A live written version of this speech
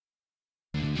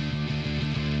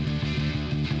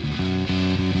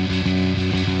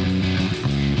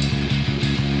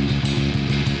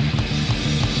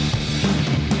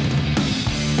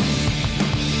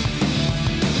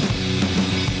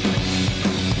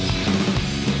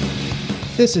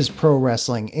This is Pro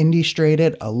Wrestling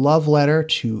Illustrated, a love letter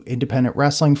to independent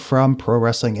wrestling from Pro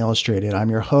Wrestling Illustrated.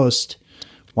 I'm your host,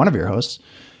 one of your hosts,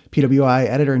 PWI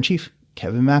Editor-in-Chief,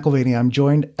 Kevin McElvaney. I'm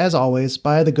joined, as always,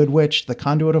 by the Good Witch, the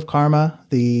Conduit of Karma,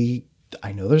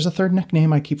 I know there's a third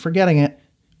nickname, I keep forgetting it,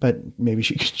 but maybe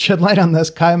she could shed light on this,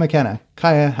 Kaya McKenna.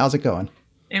 Kaya, how's it going?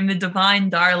 I'm the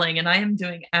Divine Darling, and I am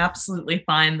doing absolutely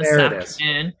fine this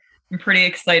afternoon. I'm pretty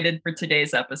excited for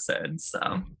today's episode,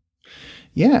 so.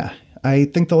 Yeah, I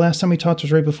think the last time we talked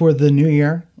was right before the new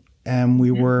year, and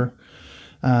we were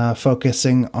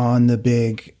focusing on the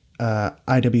big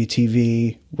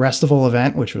IWTV Restival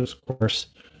event, which was, of course,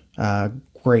 a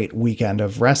great weekend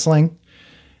of wrestling.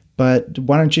 But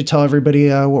why don't you tell everybody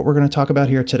what we're going to talk about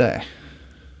here today?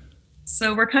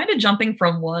 So we're kind of jumping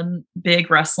from one big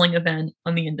wrestling event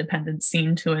on the independent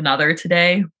scene to another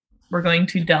today. We're going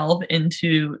to delve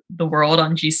into the world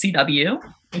on GCW,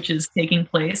 which is taking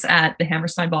place at the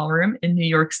Hammerstein Ballroom in New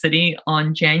York City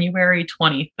on January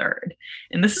 23rd.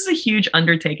 And this is a huge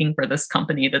undertaking for this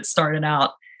company that started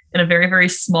out in a very, very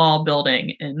small building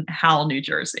in Howell, New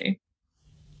Jersey.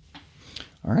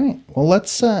 All right. Well,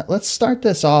 let's start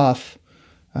this off.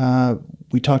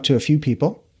 We talked to a few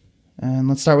people, and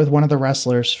let's start with one of the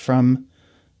wrestlers from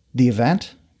the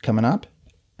event coming up,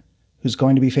 who's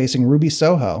going to be facing Ruby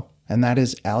Soho, and that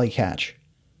is Allie Katch.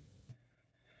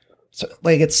 So,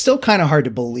 it's still kind of hard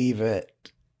to believe it.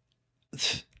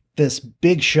 This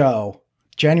big show,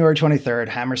 January 23rd,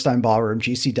 Hammerstein Ballroom,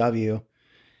 GCW,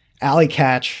 Allie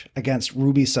Katch against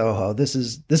Ruby Soho. This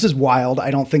is wild. I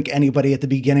don't think anybody at the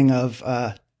beginning of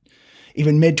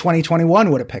even mid 2021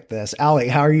 would have picked this. Allie,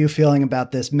 how are you feeling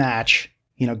about this match?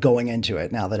 Going into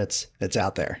it now that it's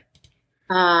out there.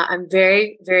 I'm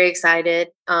very, very excited.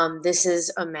 This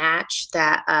is a match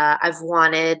that I've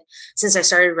wanted since I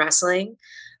started wrestling.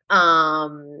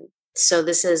 So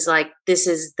this is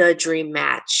the dream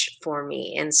match for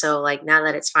me. And so now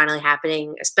that it's finally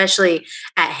happening, especially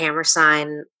at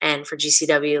Hammerstein and for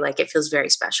GCW, it feels very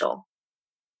special.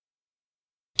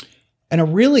 And a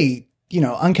really,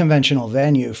 unconventional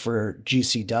venue for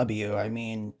GCW. I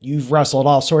mean, you've wrestled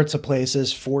all sorts of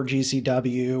places for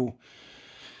GCW,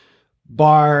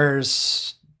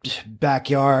 bars,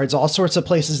 backyards, all sorts of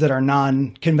places that are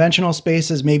non-conventional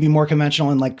spaces, maybe more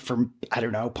conventional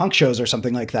and punk shows or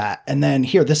something like that. And then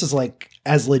here, this is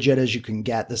as legit as you can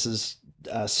get. This is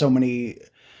so many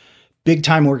big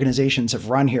time organizations have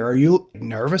run here. Are you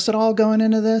nervous at all going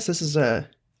into this? This is a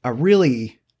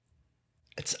really,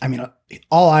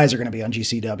 all eyes are going to be on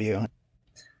GCW.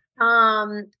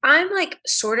 I'm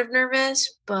sort of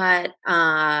nervous, but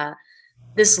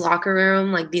this locker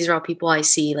room, these are all people I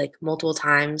see multiple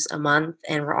times a month,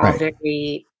 and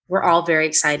we're all very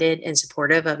excited and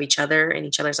supportive of each other and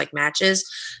each other's matches.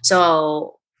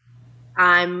 So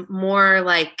I'm more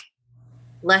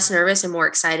less nervous and more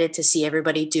excited to see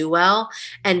everybody do well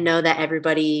and know that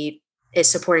everybody is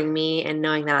supporting me and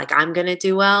knowing that I'm going to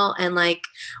do well. And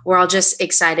we're all just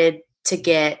excited to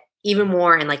get even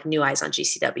more and new eyes on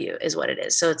GCW is what it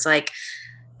is. So it's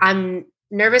I'm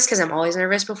nervous because I'm always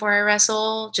nervous before I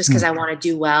wrestle, just because I want to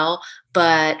do well.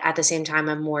 But at the same time,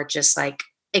 I'm more just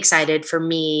excited for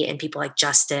me and people like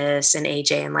Justice and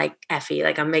AJ and Effie.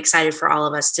 I'm excited for all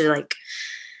of us to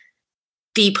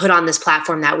be put on this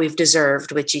platform that we've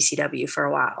deserved with GCW for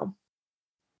a while.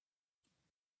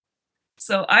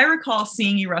 So I recall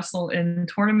seeing you wrestle in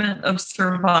Tournament of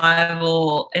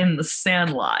Survival in the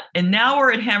Sandlot, and now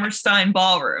we're at Hammerstein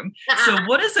Ballroom. So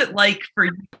what is it like for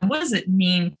you? What does it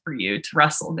mean for you to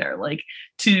wrestle there?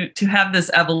 To have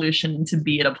this evolution and to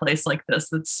be at a place like this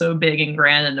that's so big and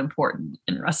grand and important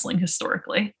in wrestling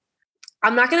historically?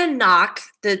 I'm not going to knock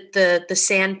the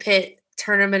Sandpit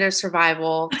Tournament of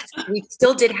Survival. We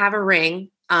still did have a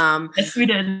ring. Yes, we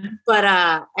did. But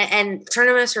and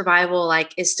Tournament of Survival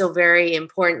is still very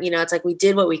important. It's we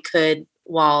did what we could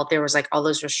while there was all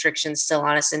those restrictions still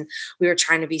on us, and we were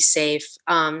trying to be safe.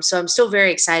 So I'm still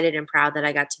very excited and proud that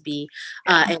I got to be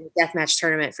in a deathmatch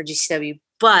tournament for GCW.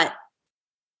 But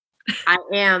I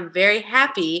am very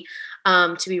happy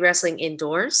to be wrestling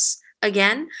indoors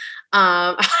again.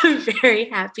 I'm very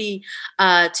happy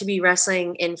to be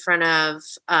wrestling in front of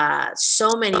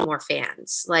so many more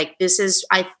fans.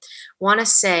 I want to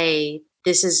say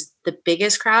this is the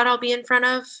biggest crowd I'll be in front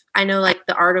of. I know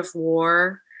the Art of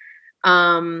War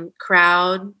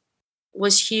crowd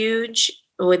was huge.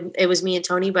 It was me and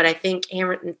Tony, but I think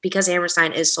because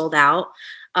Hammerstein is sold out,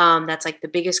 that's the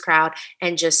biggest crowd,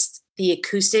 and just the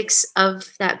acoustics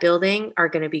of that building are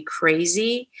going to be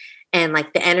crazy. And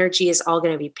the energy is all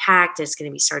going to be packed. It's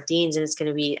going to be sardines,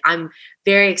 and I'm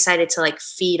very excited to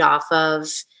feed off of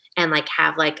and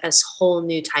have a whole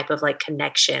new type of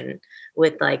connection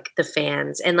with like the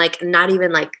fans, and like not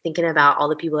even like thinking about all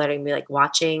the people that are gonna be like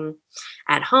watching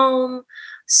at home.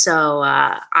 So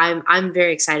I'm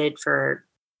very excited for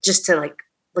just to like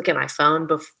look at my phone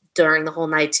during the whole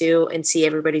night too and see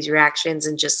everybody's reactions,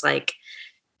 and just like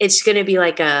it's gonna be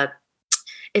like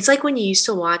it's like when you used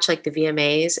to watch like the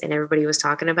VMAs and everybody was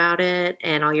talking about it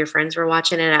and all your friends were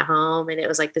watching it at home and it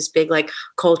was like this big like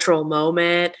cultural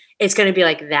moment. It's going to be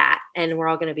like that, and we're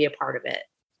all going to be a part of it.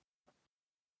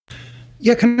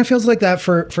 Yeah, kind of feels like that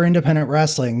for independent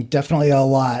wrestling. Definitely a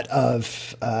lot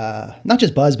of not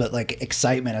just buzz, but like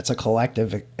excitement. It's a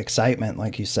collective excitement,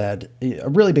 like you said, a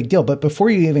really big deal. But before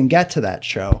you even get to that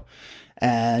show,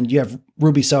 and you have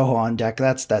Ruby Soho on deck,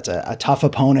 that's a tough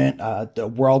opponent, a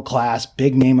world class,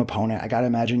 big name opponent. I gotta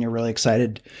imagine you're really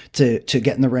excited to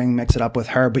get in the ring, mix it up with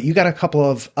her. But you got a couple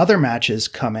of other matches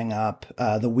coming up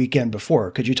the weekend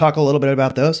before. Could you talk a little bit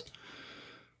about those?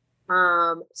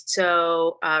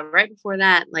 So right before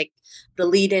that, like the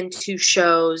lead into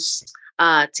shows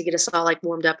to get us all like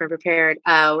warmed up and prepared,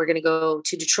 we're gonna go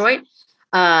to Detroit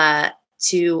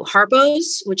to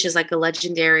Harpo's, which is like a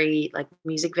legendary like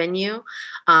music venue.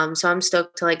 So I'm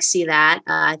stoked to like see that.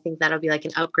 I think that'll be like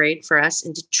an upgrade for us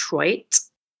in Detroit.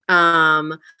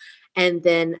 And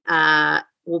then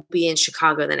we'll be in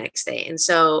Chicago the next day. And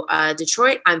so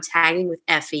Detroit, I'm tagging with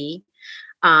Effie.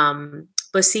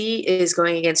 Bussy is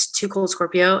going against Too Cold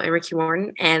Scorpio and Ricky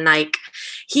Morton. And like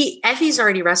Effie's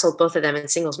already wrestled both of them in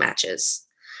singles matches.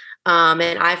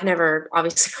 And I've never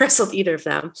obviously wrestled either of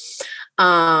them.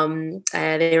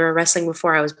 They were wrestling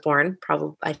before I was born,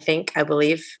 probably, I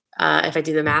believe, if I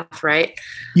do the math right.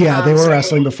 Yeah, they were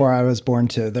wrestling before I was born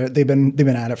too. They've been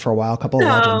at it for a while. A couple of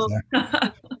legends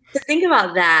there. To think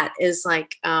about that is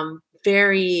like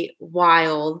very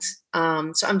wild.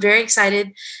 So I'm very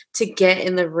excited to get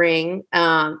in the ring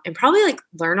and probably like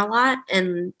learn a lot,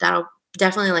 and that'll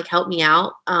definitely like help me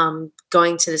out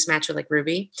going to this match with like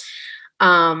Ruby.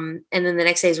 And then the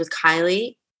next day is with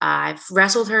Kylie. I've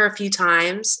wrestled her a few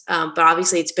times, but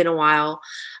obviously it's been a while.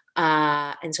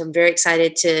 And so I'm very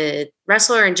excited to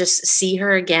wrestle her and just see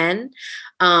her again.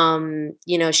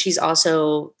 You know, she's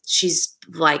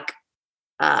like,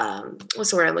 what's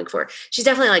the word I'm looking for? She's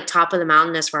definitely like top of the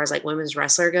mountain as far as like women's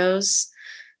wrestler goes.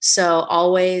 So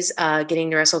always getting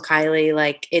to wrestle Kylie,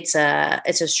 like it's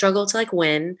a struggle to like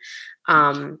win.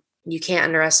 You can't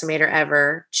underestimate her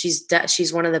ever. She's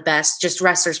one of the best, just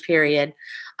wrestlers, period.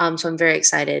 So I'm very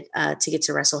excited to get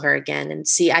to wrestle her again and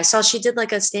see. I saw she did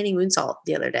like a standing moonsault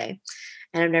the other day,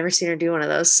 and I've never seen her do one of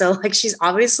those. So like she's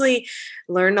obviously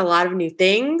learned a lot of new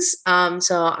things.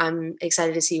 So I'm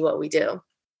excited to see what we do.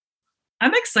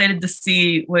 I'm excited to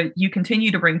see what you continue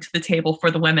to bring to the table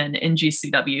for the women in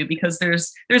GCW, because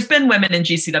there's been women in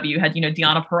GCW, had, you know,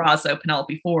 Deonna Purrazzo,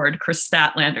 Penelope Ford, Chris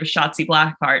Statlander, Shotzi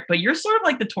Blackheart, but you're sort of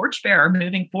like the torchbearer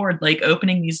moving forward, like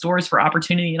opening these doors for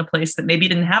opportunity in a place that maybe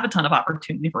didn't have a ton of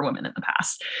opportunity for women in the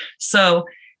past. So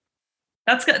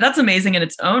that's amazing in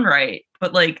its own right.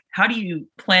 But like, how do you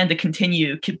plan to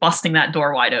continue keep busting that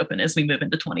door wide open as we move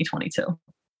into 2022?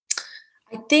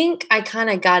 I think I kind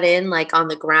of got in like on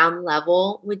the ground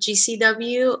level with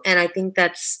GCW, and I think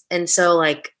so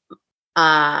like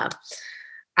I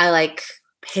like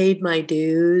paid my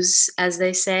dues, as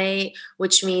they say,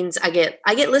 which means I get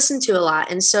listened to a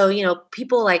lot. And so, you know,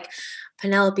 people like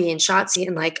Penelope and Shotzi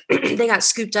and like they got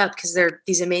scooped up because they're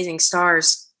these amazing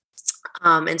stars.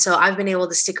 And so I've been able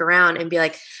to stick around and be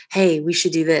like, hey, we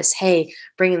should do this. Hey,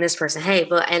 bring in this person. Hey,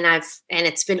 and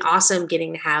it's been awesome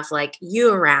getting to have like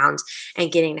you around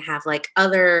and getting to have like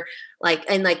other, like,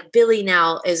 and like Billy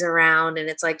now is around, and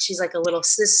it's like, she's like a little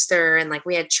sister. And like,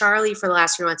 we had Charlie for the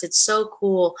last few months. It's so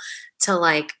cool to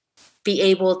like be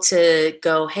able to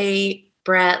go, hey,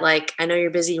 Brett, like, I know you're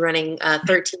busy running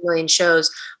 13 million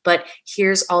shows, but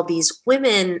here's all these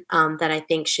women that I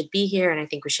think should be here. And I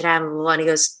think we should have them. And he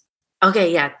goes,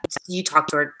 okay, yeah, you talk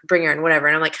to her, bring her in, whatever.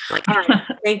 And I'm like, all right,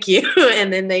 thank you.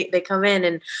 And then they come in,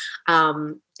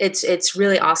 and it's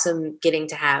really awesome getting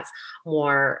to have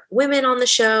more women on the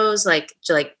shows. Like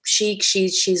Chic,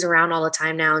 she's around all the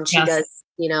time now, and she does,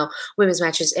 you know, women's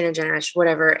matches, intergender matches,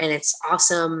 whatever. And it's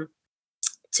awesome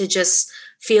to just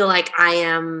feel like I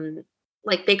am,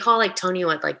 like they call like Tony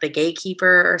what, like the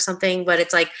gatekeeper or something, but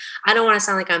it's like, I don't want to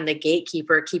sound like I'm the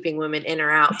gatekeeper keeping women in or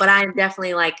out, but I'm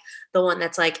definitely like the one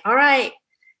that's like, all right,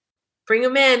 bring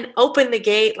them in, open the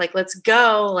gate, like, let's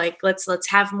go, like, let's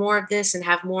have more of this and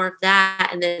have more of that.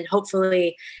 And then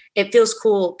hopefully it feels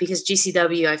cool, because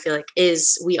GCW, I feel like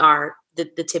we are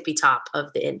the tippy top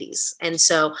of the indies. And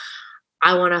so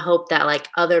I want to hope that like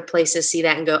other places see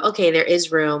that and go, okay, there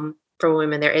is room for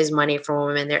women, there is money for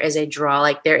women, there is a draw,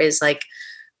 like there is like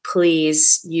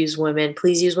please use women.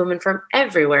 Please use women from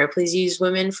everywhere. Please use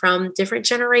women from different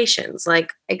generations,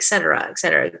 like et cetera, et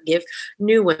cetera. Give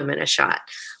new women a shot.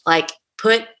 Like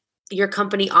put your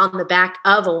company on the back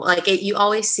of you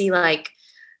always see like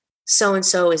so and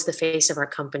so is the face of our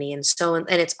company, and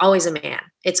it's always a man.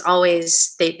 It's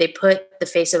always they put the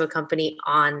face of a company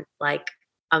on like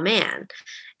a man,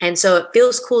 and so it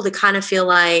feels cool to kind of feel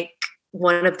like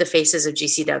one of the faces of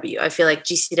GCW. I feel like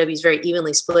GCW is very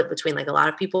evenly split between like a lot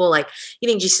of people. Like you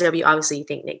think GCW, obviously you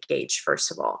think Nick Gage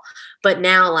first of all, but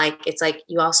now like it's like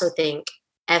you also think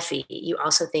Effie, you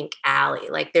also think Allie.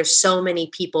 Like there's so many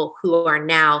people who are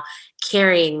now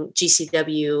carrying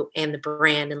GCW and the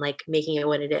brand and like making it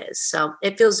what it is. So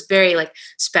it feels very like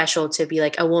special to be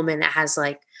like a woman that has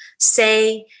like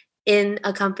say in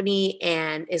a company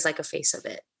and is like a face of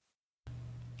it.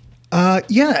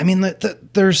 Yeah, I mean,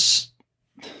 there's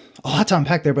a lot to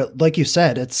unpack there, but like you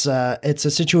said, it's a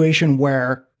situation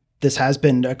where this has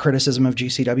been a criticism of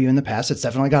GCW in the past. It's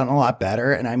definitely gotten a lot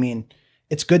better. And I mean,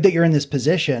 it's good that you're in this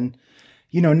position,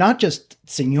 you know, not just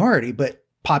seniority, but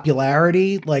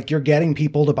popularity. Like you're getting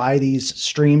people to buy these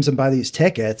streams and buy these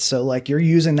tickets. So like you're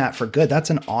using that for good. That's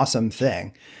an awesome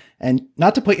thing. And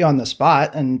not to put you on the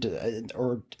spot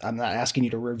or I'm not asking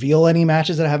you to reveal any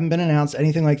matches that haven't been announced,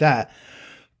 anything like that.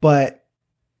 But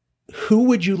who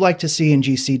would you like to see in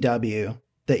GCW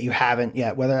that you haven't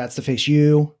yet, whether that's to face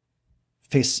you,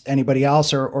 face anybody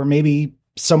else, or maybe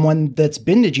someone that's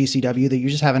been to GCW that you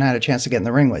just haven't had a chance to get in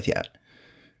the ring with yet?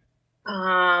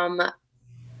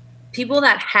 People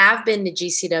that have been to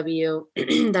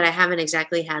GCW that I haven't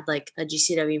exactly had like a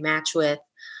GCW match with,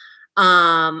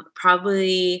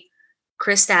 probably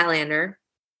Chris Statlander.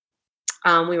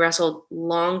 We wrestled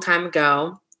long time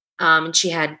ago. And she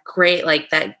had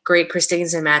that great Chris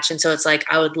Dickinson match. And so it's like,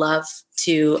 I would love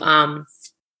to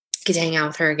get to hang out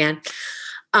with her again.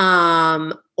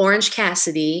 Orange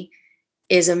Cassidy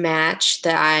is a match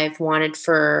that I've wanted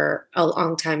for a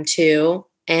long time too.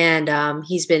 And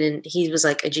he was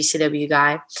like a GCW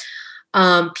guy.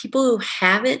 People who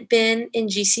haven't been in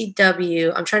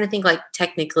GCW, I'm trying to think like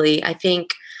technically, I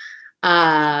think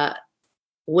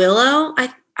Willow,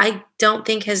 I don't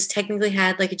think has technically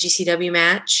had like a GCW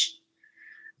match.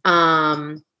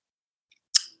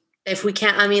 If we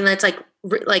can't, I mean, that's like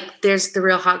there's the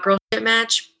Real Hot Girl Shit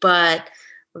match, but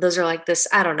those are like this.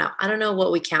 I don't know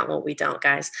what we count, what we don't,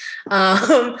 guys.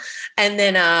 And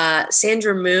then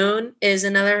Sandra Moon is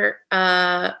another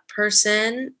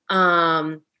person.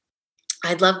 I'd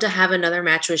love to have another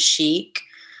match with Sheik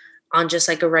on just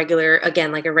like a regular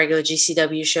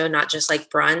GCW show, not just like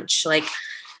brunch.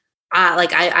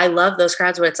 I love those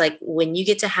crowds where it's like when you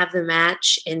get to have the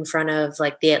match in front of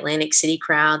like the Atlantic City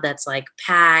crowd that's like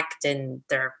packed and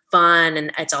they're fun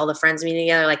and it's all the friends meeting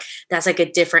together. Like that's like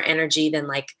a different energy than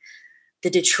like the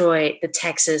Detroit, the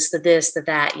Texas, the this, the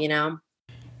that, you know?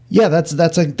 Yeah,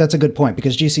 that's a good point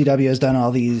because GCW has done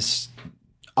all these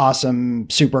awesome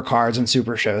super cards and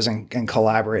super shows and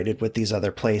collaborated with these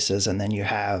other places. And then you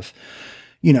have,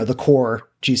 you know, the core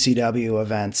GCW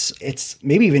events. It's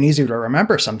maybe even easier to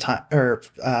remember sometimes, or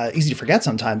easy to forget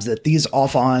sometimes that these all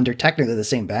fall under technically the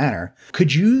same banner.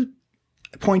 Could you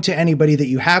point to anybody that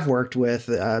you have worked with,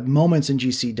 moments in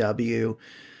GCW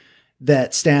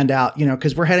that stand out, you know,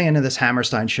 because we're heading into this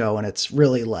Hammerstein show and it's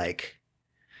really like,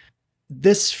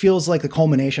 this feels like the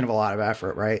culmination of a lot of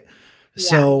effort, right? Yeah.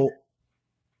 So,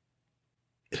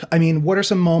 I mean, what are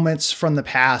some moments from the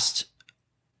past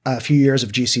few years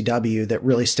of GCW that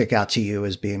really stick out to you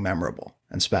as being memorable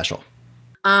and special?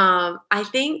 I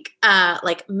think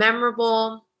like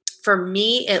memorable for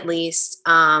me, at least,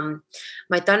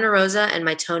 my Thunder Rosa and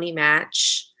my Tony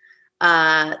match.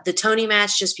 The Tony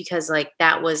match, just because like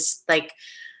that was like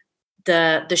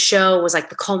the show was like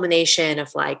the culmination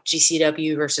of like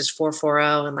GCW versus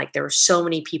 440, and like there were so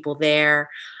many people there.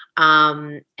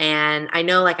 And I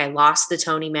know like I lost the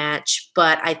Tony match,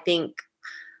 but I think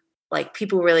like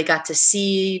people really got to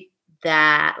see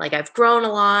that like I've grown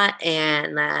a lot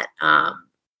and that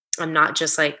I'm not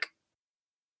just like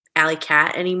Alley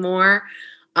Cat anymore.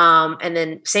 And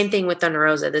then same thing with Thunder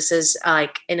Rosa. This is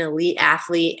like an elite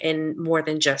athlete in more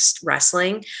than just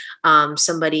wrestling.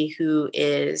 Somebody who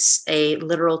is a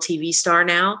literal TV star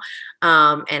now.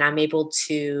 And I'm able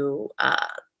to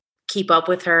keep up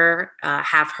with her,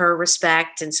 have her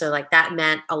respect. And so like that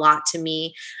meant a lot to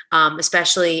me,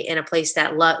 especially in a place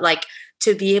that like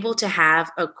to be able to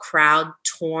have a crowd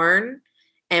torn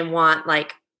and want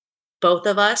like both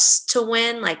of us to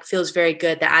win, like feels very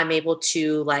good that I'm able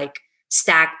to like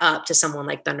stack up to someone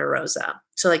like Thunder Rosa.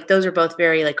 So like those are both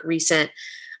very like recent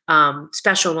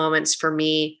special moments for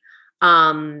me.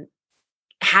 Having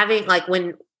like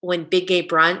when when Big Gay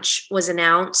Brunch was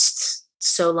announced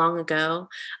so long ago,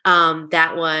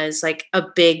 that was like a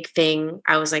big thing.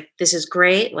 I was like, this is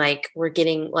great. Like we're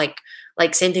getting like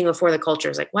same thing before the culture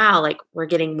is like, wow, like we're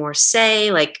getting more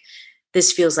say, like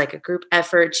this feels like a group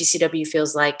effort. GCW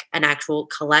feels like an actual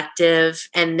collective.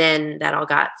 And then that all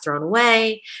got thrown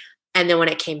away. And then when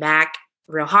it came back,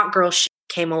 Real Hot Girl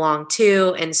came along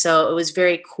too. And so it was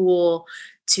very cool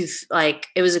to like,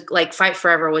 it was like Fight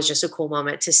Forever was just a cool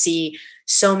moment to see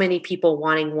so many people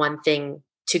wanting one thing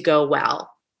to go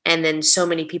well. And then so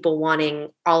many people wanting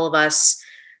all of us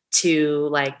to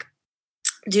like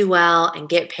do well and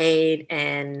get paid.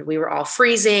 And we were all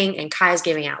freezing and Kai's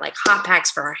giving out like hot packs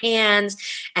for our hands.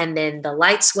 And then the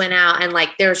lights went out and like,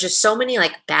 there was just so many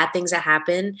like bad things that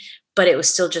happened, but it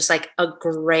was still just like a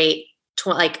great,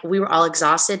 like we were all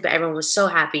exhausted, but everyone was so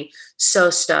happy,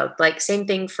 so stoked. Like same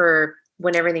thing for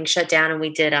when everything shut down and we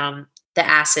did the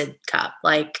Acid Cup.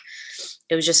 Like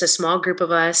it was just a small group of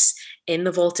us in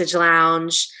the Voltage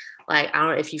Lounge. Like, I don't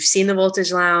know if you've seen the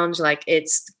Voltage Lounge, like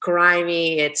it's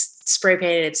grimy, it's spray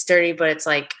painted, it's dirty, but it's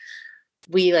like,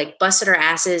 we like busted our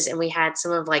asses and we had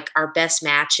some of like our best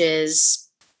matches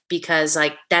because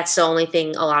like, that's the only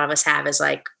thing a lot of us have is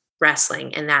like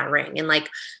wrestling in that ring. And like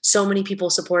so many people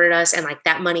supported us and like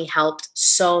that money helped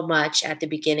so much at the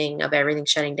beginning of everything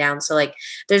shutting down. So like,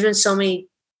 there's been so many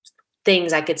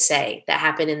things I could say that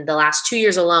happened in the last 2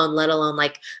 years alone, let alone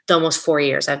like the almost 4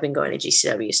 years I've been going to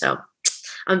GCW. So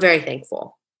I'm very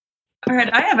thankful. All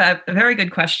right. I have a very good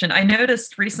question. I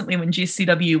noticed recently when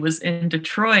GCW was in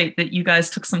Detroit that you guys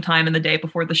took some time in the day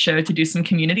before the show to do some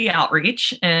community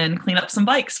outreach and clean up some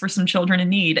bikes for some children in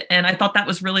need. And I thought that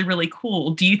was really, really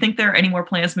cool. Do you think there are any more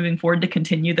plans moving forward to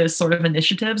continue those sort of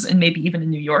initiatives and maybe even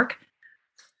in New York?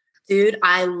 Dude,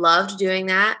 I loved doing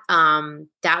that.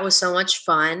 That was so much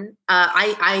fun.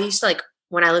 I used to like,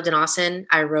 when I lived in Austin,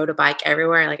 I rode a bike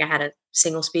everywhere. Like I had a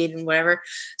single speed and whatever.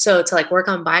 So to like work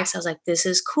on bikes, I was like, this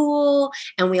is cool.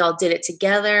 And we all did it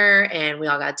together and we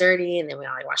all got dirty and then we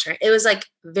all like washed our, it was like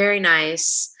very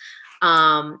nice.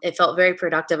 It felt very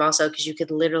productive also because you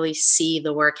could literally see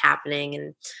the work happening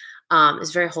and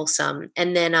it's very wholesome.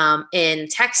 And then in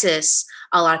Texas,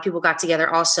 a lot of people got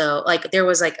together also. Like there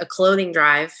was like a clothing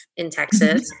drive in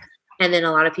Texas. And then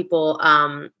a lot of people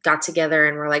got together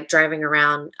and were like driving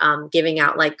around giving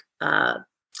out like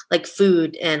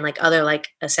food and like other like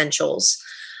essentials.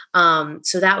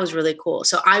 So that was really cool.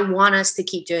 So I want us to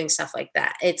keep doing stuff like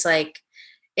that. It's like,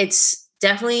 it's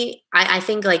definitely, I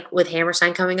think like with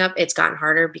Hammerstein coming up, it's gotten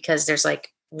harder because there's like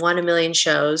 1 in a million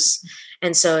shows.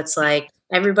 And so it's like,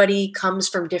 everybody comes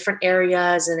from different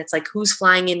areas and it's like, who's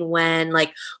flying in when?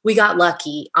 Like we got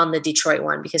lucky on the Detroit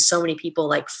one because so many people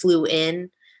like flew in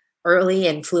early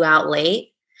and flew out late.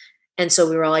 And so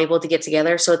we were all able to get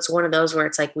together. So it's one of those where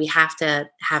it's like, we have to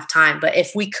have time. But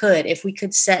if we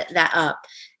could set that up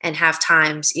and have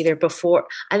times either before,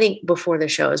 I think before the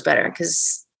show is better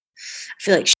because I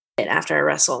feel like shit after I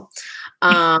wrestle.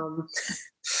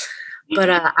 But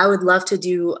I would love to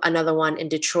do another one in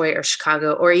Detroit or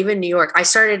Chicago or even New York. I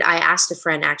asked a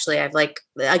friend, actually, I've like,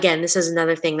 again, this is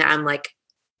another thing that I'm like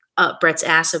up Brett's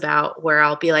ass about where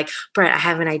I'll be like, Brett, I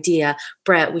have an idea.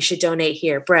 Brett, we should donate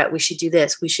here. Brett, we should do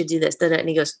this. We should do this. And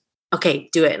he goes, okay,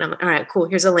 do it. And I'm like, all right, cool.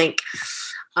 Here's a link.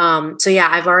 So yeah,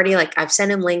 I've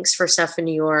sent him links for stuff in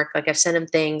New York. Like I've sent him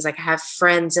things, like I have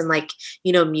friends in like,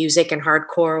 music and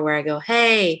hardcore where I go,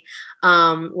 hey,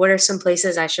 what are some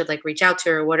places I should like reach out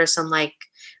to, or what are some like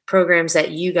programs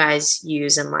that you guys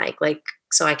use and like,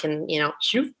 so I can,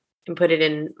 shoot and put it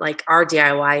in like our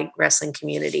DIY wrestling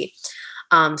community.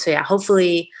 So yeah,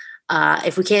 hopefully,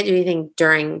 if we can't do anything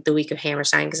during the week of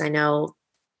Hammerstein, because I know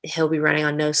he'll be running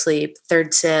on no sleep,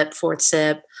 3rd sip, 4th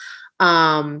sip.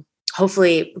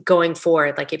 Hopefully going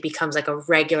forward, like it becomes like a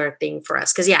regular thing for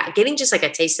us. Cause yeah, getting just like a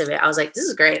taste of it, I was like, this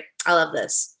is great. I love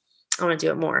this. I want to do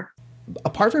it more.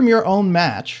 Apart from your own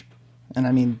match, and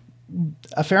I mean,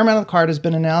 a fair amount of the card has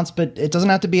been announced, but it doesn't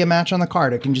have to be a match on the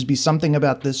card. It can just be something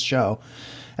about this show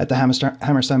at the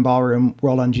Hammerstein Ballroom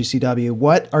World on GCW.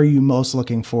 What are you most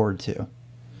looking forward to?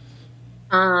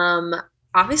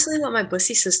 Obviously what my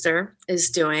Bussy sister is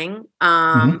doing.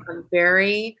 I'm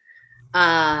very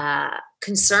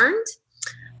concerned.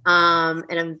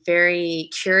 And I'm very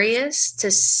curious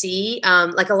to see,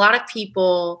 like a lot of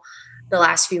people the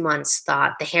last few months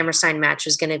thought the Hammerstein match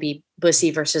was going to be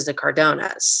Bussy versus the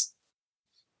Cardonas.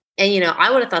 And, I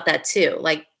would have thought that too.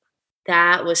 Like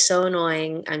that was so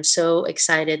annoying. I'm so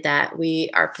excited that we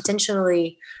are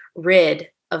potentially rid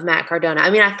of Matt Cardona.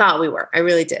 I mean, I thought we were, I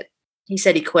really did. He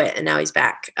said he quit and now he's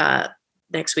back,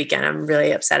 next weekend. I'm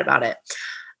really upset about it.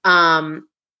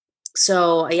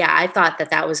 So yeah, I thought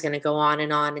that was going to go on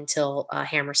and on until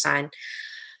Hammerstein.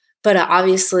 But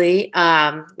obviously,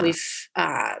 we've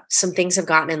some things have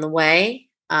gotten in the way.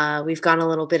 We've gone a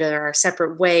little bit of our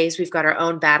separate ways. We've got our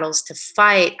own battles to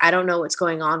fight. I don't know what's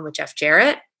going on with Jeff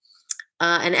Jarrett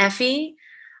and Effie.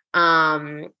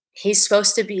 He's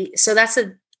supposed to be. So that's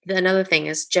another thing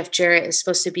is Jeff Jarrett is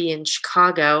supposed to be in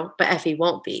Chicago, but Effie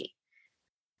won't be.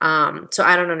 So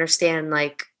I don't understand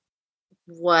like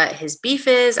what his beef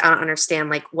is. I don't understand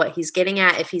like what he's getting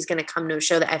at. If he's going to come to a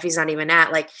show that Effie's not even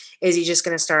at, like, is he just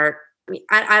going to start?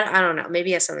 I don't know. Maybe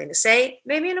he has something to say,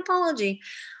 maybe an apology.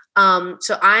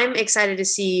 So I'm excited to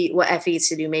see what Effie needs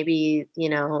to do. Maybe,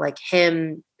 like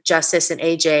him, Justice and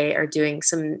AJ are doing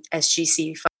some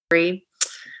SGC fuckery.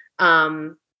 I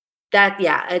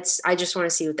just want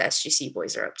to see what the SGC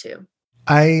boys are up to.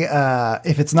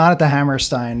 If it's not at the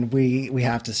Hammerstein, we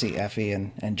have to see Effie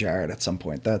and Jarrett at some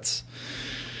point.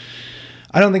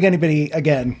 I don't think anybody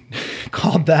again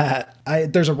called that.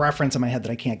 There's a reference in my head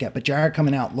that I can't get, but Jarrett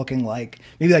coming out looking like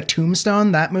maybe like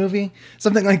Tombstone, that movie,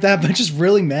 something like that, but just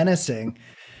really menacing.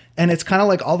 And it's kind of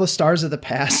like all the stars of the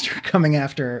past are coming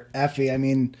after Effie. I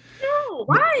mean, no,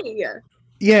 why?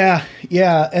 Yeah.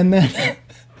 And then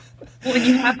well,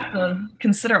 you have to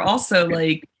consider also,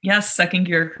 like, yes, Second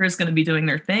Gear Crew is going to be doing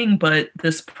their thing, but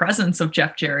this presence of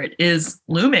Jeff Jarrett is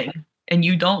looming, and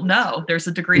you don't know. There's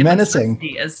a degree of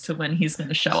uncertainty as to when he's going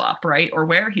to show up, right, or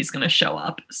where he's going to show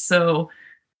up. So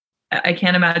I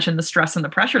can't imagine the stress and the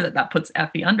pressure that puts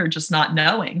Effie under, just not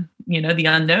knowing. The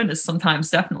unknown is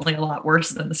sometimes definitely a lot worse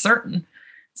than the certain.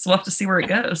 So we'll have to see where it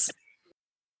goes.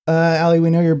 Allie, we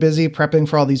know you're busy prepping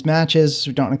for all these matches.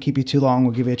 We don't want to keep you too long.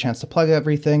 We'll give you a chance to plug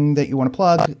everything that you want to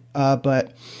plug.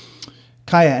 But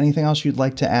Kaya, anything else you'd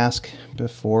like to ask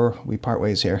before we part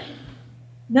ways here?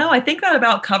 No, I think that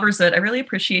about covers it. I really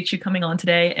appreciate you coming on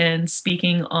today and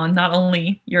speaking on not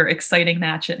only your exciting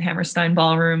match at Hammerstein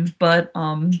Ballroom, but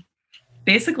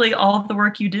basically all of the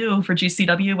work you do for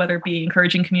GCW, whether it be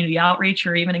encouraging community outreach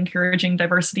or even encouraging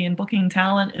diversity and booking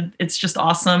talent. It's just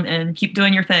awesome, and keep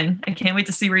doing your thing. I can't wait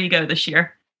to see where you go this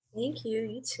year. Thank you.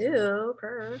 You too.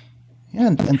 Yeah,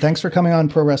 and thanks for coming on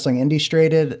Pro Wrestling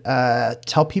Illustrated.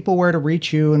 Tell people where to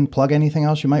reach you and plug anything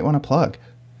else you might want to plug.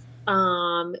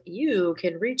 You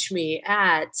can reach me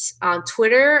on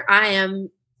Twitter. I am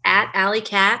at Allie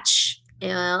Catch.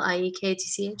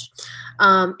 ALIEKTCH.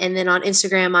 And then on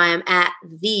Instagram, I am at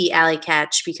the Allie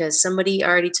Catch because somebody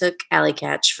already took Allie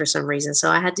Catch for some reason. So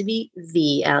I had to be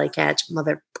the Allie Catch,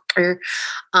 motherfucker.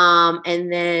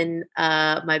 And then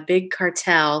my big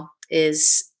cartel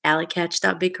is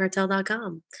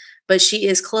alliecatch.bigcartel.com. But she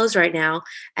is closed right now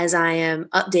as I am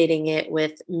updating it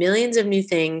with millions of new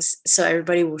things. So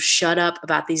everybody will shut up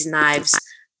about these knives.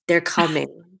 They're coming.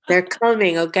 They're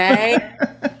coming, okay?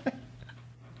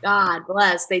 God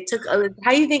bless. They took.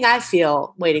 How do you think I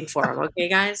feel waiting for them? Okay,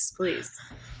 guys, please.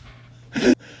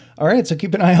 All right, so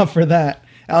keep an eye out for that.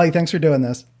 Allie, thanks for doing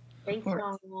this. Thank you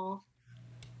all.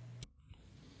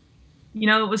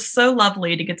 It was so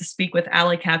lovely to get to speak with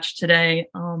Allie Catch today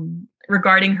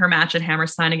regarding her match at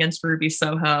Hammerstein against Ruby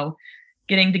Soho,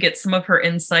 getting to get some of her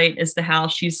insight as to how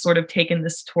she's sort of taken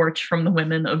this torch from the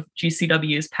women of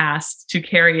GCW's past to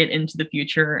carry it into the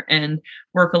future and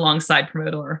work alongside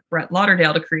promoter Brett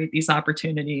Lauderdale to create these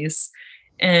opportunities.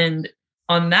 And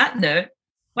on that note,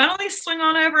 why don't we swing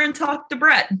on over and talk to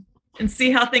Brett and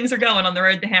see how things are going on the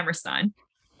road to Hammerstein?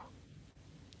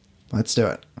 Let's do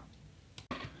it.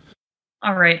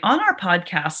 All right. On our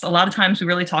podcast, a lot of times we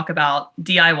really talk about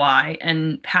DIY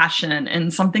and passion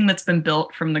and something that's been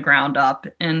built from the ground up.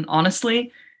 And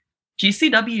honestly,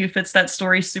 GCW fits that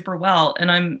story super well.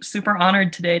 And I'm super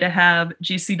honored today to have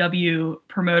GCW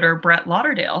promoter Brett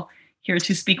Lauderdale here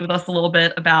to speak with us a little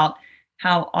bit about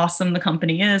how awesome the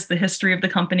company is, the history of the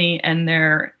company, and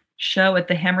their show at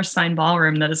the Hammerstein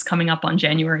Ballroom that is coming up on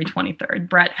January 23rd.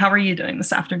 Brett, how are you doing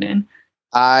this afternoon?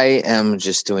 I am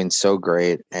just doing so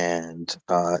great, and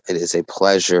it is a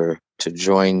pleasure to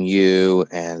join you,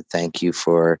 and thank you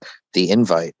for the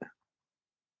invite.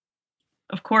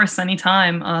 Of course,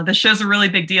 anytime. This show's a really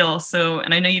big deal,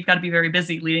 and I know you've got to be very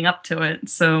busy leading up to it.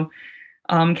 So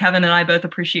Kevin and I both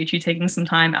appreciate you taking some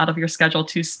time out of your schedule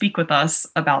to speak with us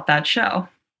about that show.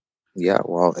 Yeah,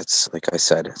 well, it's like I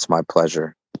said, it's my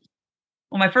pleasure.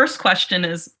 Well, my first question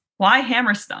is, why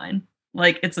Hammerstein?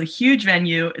 Like, it's a huge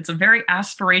venue. It's a very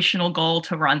aspirational goal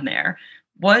to run there.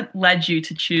 What led you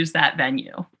to choose that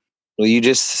venue? Well, you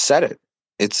just said it.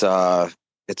 It's a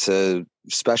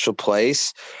special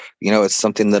place. It's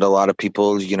something that a lot of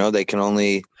people, they can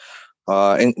only,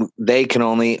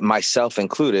 myself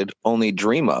included, only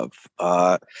dream of.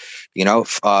 For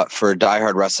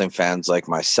diehard wrestling fans like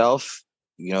myself,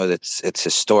 it's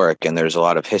historic, and there's a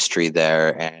lot of history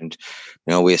there, and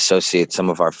we associate some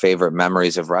of our favorite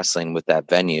memories of wrestling with that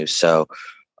venue. So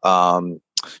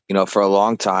for a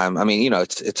long time, I mean,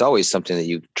 it's always something that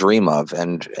you dream of,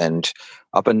 and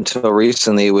up until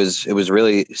recently, it was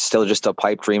really still just a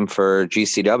pipe dream for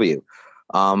GCW.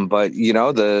 But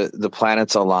the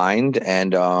planets aligned,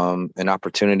 and an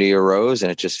opportunity arose,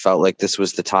 and it just felt like this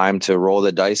was the time to roll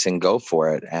the dice and go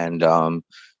for it. And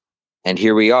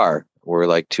here we are. We're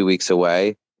like 2 weeks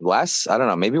away. Less, I don't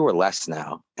know, maybe we're less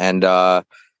now, and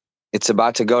it's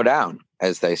about to go down,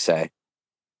 as they say.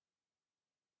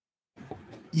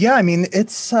 Yeah, I mean,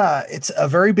 it's a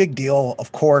very big deal,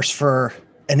 of course, for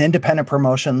an independent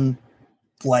promotion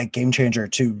like Game Changer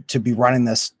to be running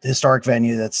this historic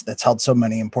venue that's held so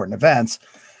many important events.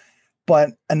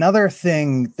 But another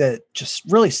thing that just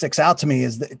really sticks out to me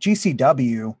is that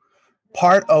GCW,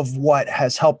 part of what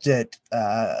has helped it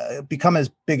become as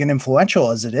big and influential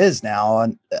as it is now,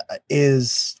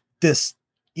 is this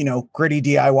gritty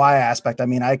DIY aspect. I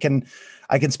mean, I can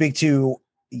speak to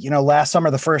last summer,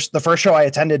 the first show I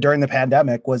attended during the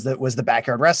pandemic was the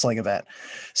backyard wrestling event.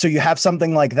 So you have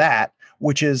something like that,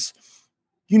 which is,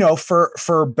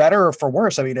 for better or for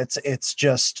worse. I mean, it's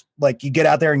just like you get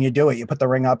out there and you do it, you put the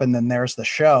ring up, and then there's the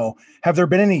show. Have there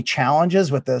been any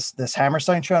challenges with this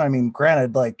Hammerstein show? I mean,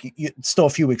 granted, like it's still a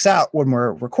few weeks out when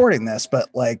we're recording this, but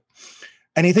like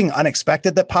anything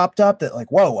unexpected that popped up that like,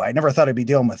 whoa, I never thought I'd be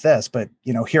dealing with this, but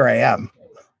here I am.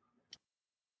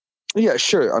 Yeah,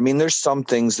 sure. I mean, there's some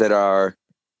things that are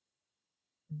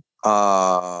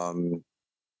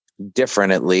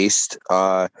different, at least.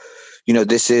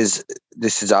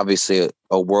 This is obviously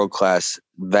a world-class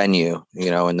venue,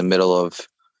 in the middle of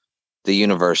the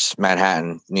universe,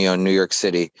 Manhattan, New York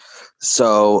City.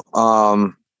 So,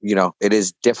 it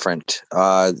is different.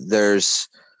 There's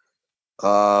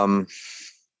a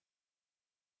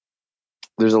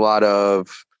lot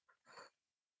of,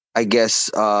 I guess,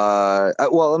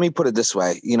 well, let me put it this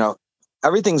way,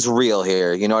 everything's real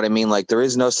here. You know what I mean? Like there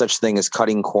is no such thing as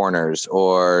cutting corners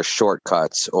or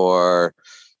shortcuts or,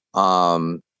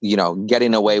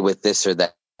 getting away with this or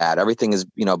that. Everything is,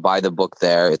 by the book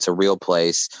there. It's a real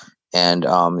place. And,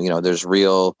 there's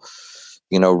real,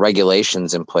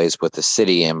 regulations in place with the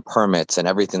city and permits and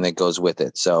everything that goes with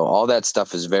it. So all that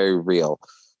stuff is very real.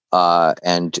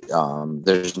 And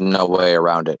there's no way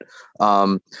around it.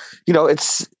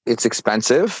 It's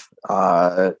expensive.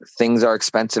 Things are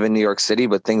expensive in New York City,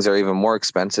 but things are even more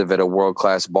expensive at a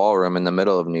world-class ballroom in the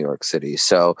middle of New York City.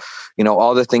 So,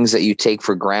 all the things that you take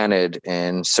for granted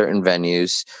in certain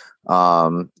venues,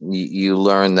 you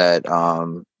learn that,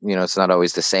 it's not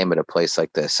always the same at a place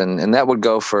like this. And that would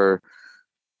go for,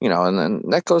 and then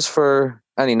that goes for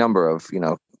any number of,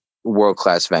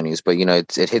 world-class venues, but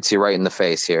it hits you right in the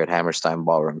face here at Hammerstein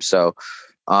Ballroom. So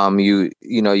you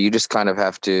just kind of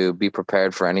have to be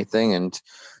prepared for anything, and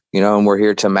and we're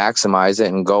here to maximize it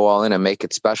and go all in and make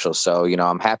it special. So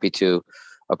I'm happy to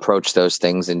approach those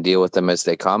things and deal with them as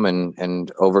they come,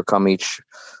 and overcome each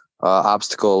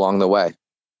obstacle along the way.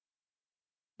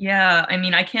 Yeah, I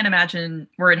mean, I can't imagine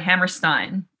we're at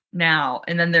Hammerstein now,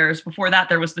 and then before that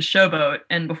there was the Showboat,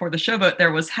 and before the Showboat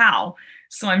there was How.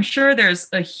 So I'm sure there's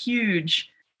a huge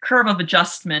curve of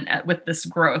adjustment with this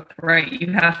growth, right?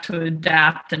 You have to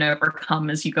adapt and overcome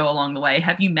as you go along the way.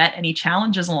 Have you met any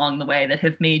challenges along the way that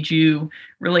have made you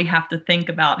really have to think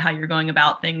about how you're going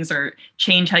about things or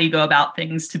change how you go about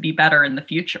things to be better in the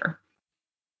future?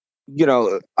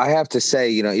 I have to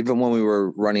say, even when we were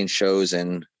running shows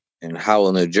in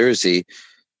Howell, New Jersey,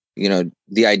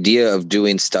 the idea of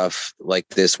doing stuff like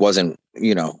this wasn't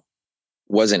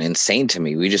insane to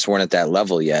me. We just weren't at that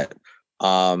level yet.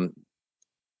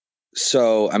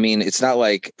 So, I mean, it's not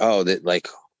like, it's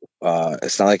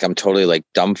not like I'm totally like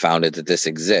dumbfounded that this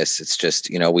exists. It's just,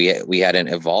 we hadn't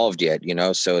evolved yet,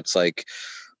 so it's like,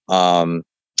 I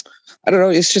don't know.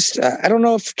 It's just, I don't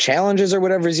know if challenges or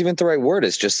whatever is even the right word.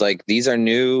 It's just like, these are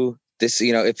new,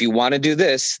 if you want to do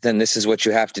this, then this is what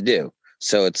you have to do.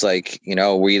 So it's like,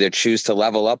 we either choose to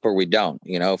level up or we don't.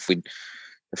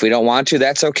 If we don't want to,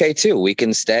 that's okay too. We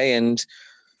can stay and,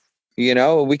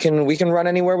 we can run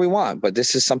anywhere we want, but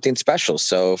this is something special.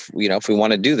 So if we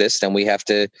want to do this, then we have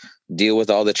to deal with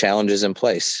all the challenges in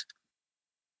place.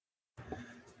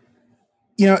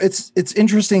 It's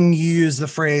interesting you use the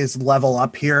phrase level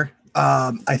up here.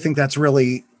 I think that's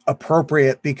really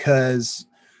appropriate because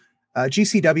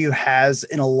GCW has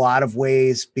in a lot of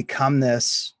ways become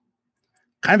this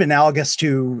kind of analogous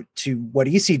to what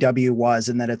ECW was,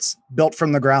 in that it's built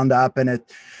from the ground up, and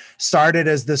it started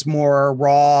as this more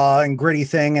raw and gritty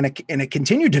thing, and it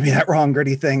continued to be that raw and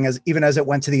gritty thing even as it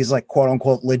went to these like quote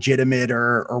unquote legitimate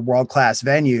or world class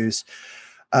venues.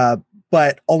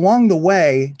 But along the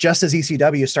way, just as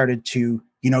ECW started to,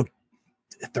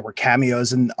 there were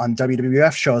cameos on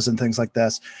WWF shows and things like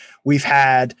this, we've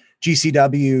had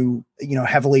GCW,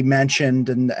 heavily mentioned,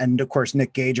 and of course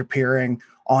Nick Gage appearing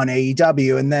on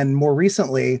AEW, and then more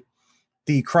recently,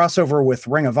 the crossover with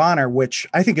Ring of Honor, which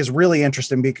I think is really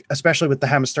interesting, especially with the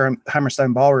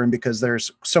Hammerstein Ballroom, because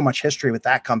there's so much history with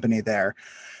that company there.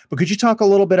 But could you talk a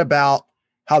little bit about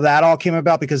how that all came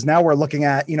about? Because now we're looking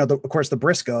at, of course, the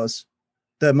Briscoes,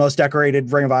 the most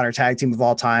decorated Ring of Honor tag team of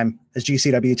all time, as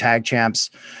GCW tag champs.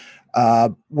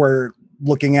 We're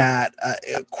looking at,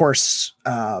 of course,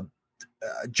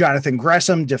 Jonathan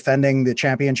Gresham defending the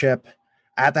championship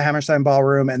at the Hammerstein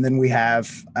Ballroom. And then we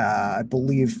have, I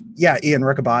believe, Ian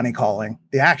Riccaboni calling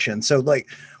the action. So like,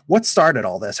 what started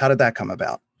all this? How did that come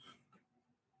about?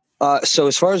 So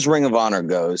as far as Ring of Honor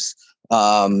goes,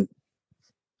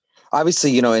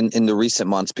 obviously, in the recent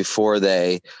months before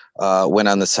they went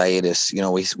on this hiatus,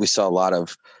 we saw a lot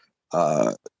of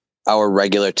our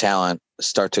regular talent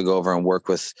start to go over and work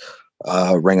with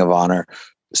Ring of Honor.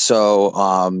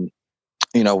 So,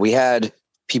 we had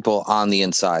people on the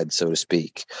inside, so to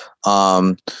speak.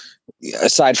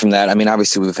 Aside from that, I mean,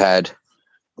 obviously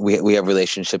we have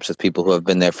relationships with people who have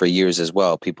been there for years as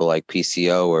well. People like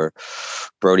PCO or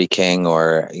Brody King,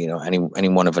 or, any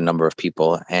one of a number of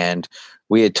people. And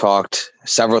we had talked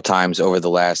several times over the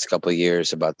last couple of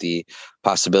years about the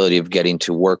possibility of getting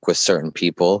to work with certain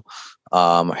people,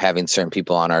 having certain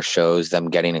people on our shows, them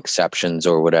getting exceptions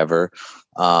or whatever.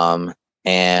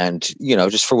 And,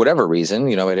 just for whatever reason,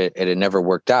 it had never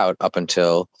worked out up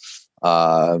until,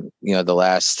 the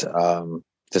last,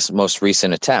 this most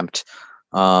recent attempt.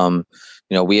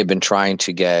 We had been trying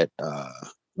to get,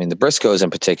 the Briscoes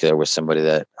in particular was somebody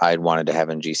that I'd wanted to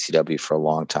have in GCW for a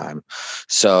long time.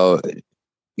 So,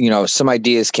 some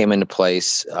ideas came into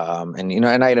place, and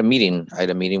I had a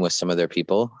meeting with some of their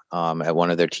people, at one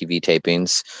of their TV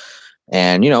tapings.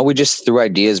 And, we just threw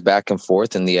ideas back and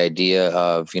forth, and the idea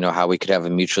of, how we could have a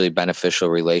mutually beneficial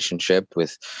relationship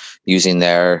with using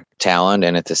their talent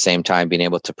and at the same time being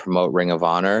able to promote Ring of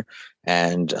Honor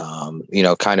and,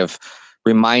 kind of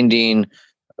reminding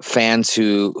fans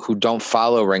who don't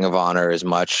follow Ring of Honor as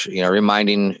much,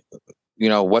 reminding,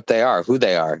 what they are, who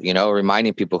they are,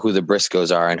 reminding people who the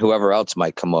Briscoes are and whoever else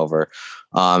might come over.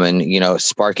 And,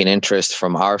 sparking interest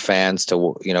from our fans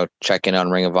to, check in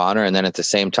on Ring of Honor. And then at the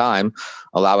same time,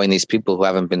 allowing these people who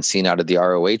haven't been seen out of the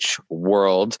ROH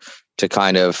world to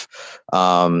kind of,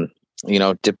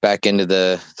 dip back into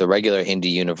the regular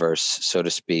indie universe, so to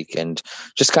speak, and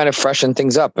just kind of freshen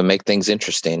things up and make things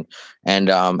interesting. And,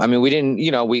 we didn't,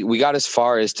 we got as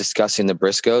far as discussing the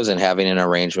Briscoes and having an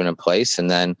arrangement in place.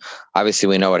 And then obviously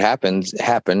we know what happened,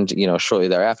 shortly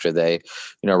thereafter.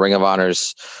 Ring of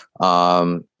Honor's,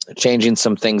 changing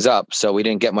some things up. So we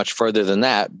didn't get much further than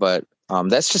that, but,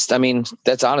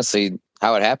 that's honestly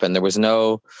how it happened. There was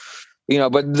no,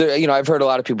 I've heard a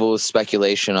lot of people with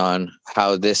speculation on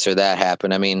how this or that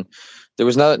happened. There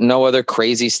was no other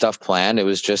crazy stuff planned. It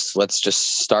was just, let's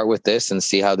just start with this and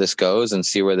see how this goes and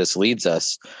see where this leads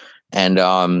us. And,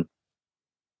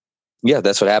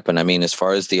 that's what happened. As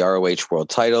far as the ROH world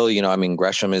title,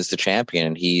 Gresham is the champion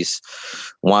and he's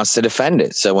wants to defend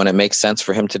it. So when it makes sense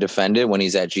for him to defend it, when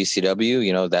he's at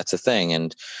GCW, that's a thing.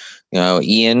 And,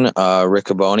 Ian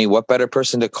Riccaboni, what better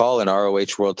person to call an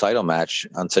ROH world title match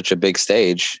on such a big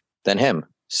stage than him?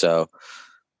 So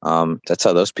that's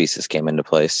how those pieces came into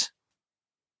place.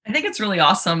 I think it's really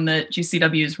awesome that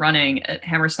GCW is running at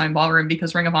Hammerstein Ballroom,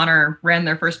 because Ring of Honor ran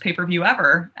their first pay-per-view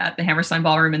ever at the Hammerstein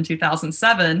Ballroom in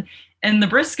 2007. And the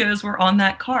Briscoes were on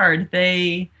that card.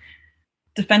 They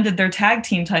defended their tag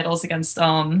team titles against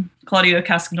Claudio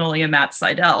Castagnoli and Matt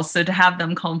Sydal. So to have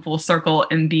them come full circle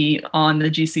and be on the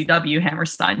GCW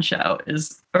Hammerstein show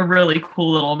is a really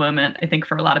cool little moment, I think,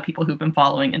 for a lot of people who've been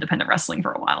following independent wrestling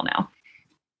for a while now.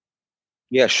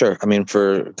 Yeah, sure.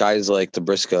 For guys like the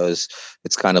Briscoes,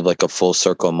 it's kind of like a full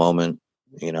circle moment,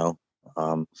 who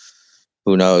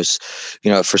knows,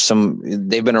 for some,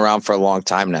 they've been around for a long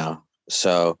time now.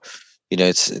 So,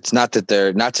 it's not that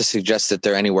they're not to suggest that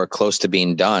they're anywhere close to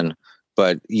being done,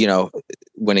 but,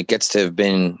 when it gets to have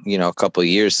been, a couple of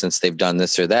years since they've done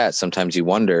this or that, sometimes you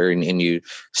wonder and you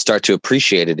start to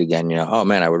appreciate it again. Oh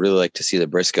man, I would really like to see the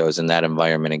Briscoes in that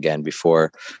environment again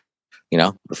before they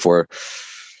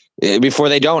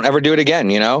don't ever do it again,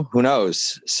 who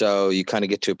knows? So you kind of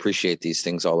get to appreciate these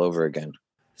things all over again.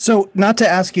 So, not to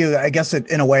ask you, I guess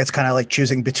in a way, it's kind of like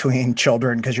choosing between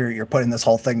children because you're putting this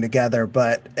whole thing together.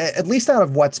 But at least out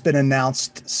of what's been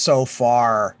announced so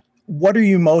far, what are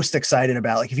you most excited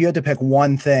about? Like, if you had to pick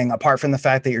one thing apart from the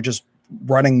fact that you're just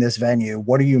running this venue,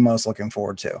 what are you most looking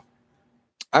forward to?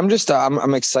 I'm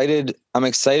excited. I'm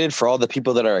excited for all the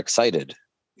people that are excited.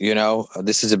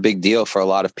 This is a big deal for a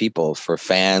lot of people, for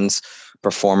fans,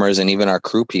 performers, and even our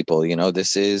crew people.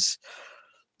 This is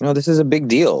a big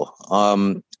deal.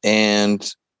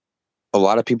 And a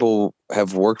lot of people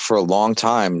have worked for a long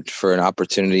time for an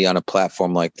opportunity on a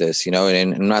platform like this, and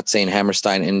I'm not saying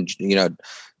Hammerstein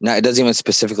it doesn't even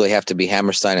specifically have to be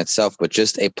Hammerstein itself, but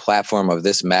just a platform of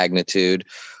this magnitude,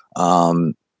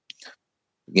 and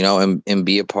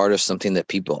be a part of something that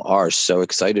people are so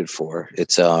excited for.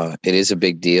 It is a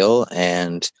big deal.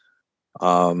 And,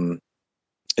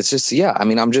 it's just, yeah, I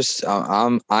mean,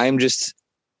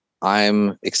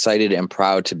 I'm excited and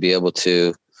proud to be able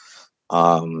to,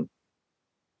 I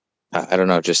don't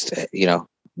know, just,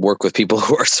 work with people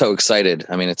who are so excited.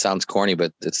 I mean, it sounds corny,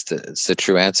 but it's the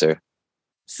true answer.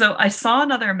 So I saw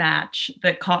another match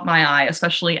that caught my eye,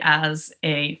 especially as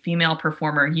a female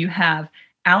performer. You have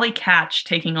Allie Katch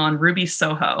taking on Ruby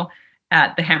Soho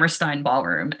at the Hammerstein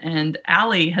Ballroom. And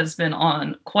Allie has been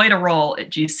on quite a roll at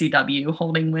GCW,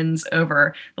 holding wins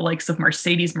over the likes of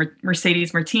Mercedes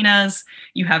Martinez.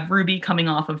 You have Ruby coming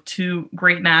off of two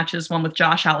great matches, one with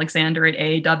Josh Alexander at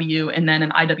AAW, and then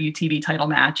an IWTV title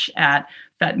match at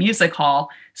Fete Music Hall.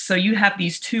 So you have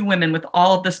these two women with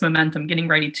all of this momentum getting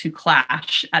ready to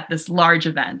clash at this large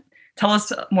event. Tell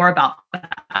us more about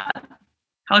that.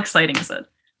 How exciting is it?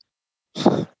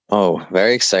 Oh,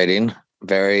 very exciting.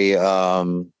 Very,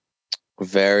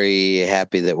 very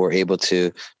happy that we're able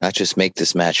to not just make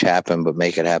this match happen, but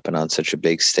make it happen on such a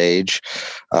big stage.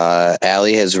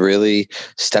 Allie has really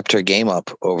stepped her game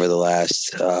up over the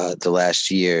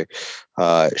last year.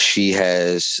 She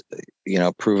has,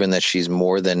 proven that she's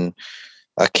more than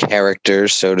a character,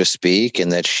 so to speak,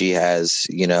 and that she has,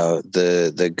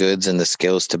 the goods and the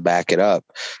skills to back it up.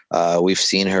 We've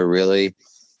seen her really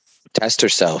test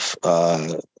herself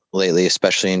lately,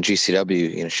 especially in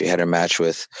GCW. She had her match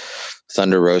with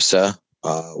Thunder Rosa,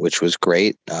 which was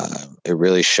great. It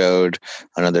really showed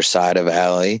another side of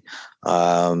Allie.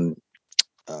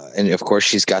 And of course,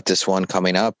 she's got this one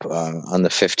coming up on the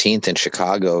 15th in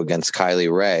Chicago against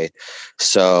Kylie Ray.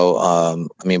 So,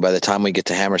 by the time we get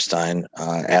to Hammerstein,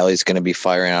 Allie's going to be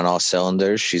firing on all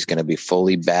cylinders. She's going to be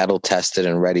fully battle tested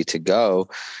and ready to go.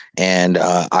 And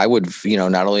I would,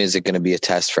 not only is it going to be a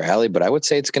test for Allie, but I would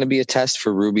say it's going to be a test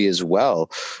for Ruby as well.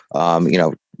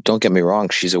 Don't get me wrong.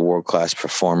 She's a world-class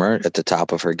performer at the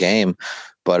top of her game.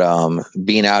 But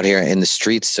being out here in the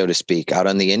streets, so to speak, out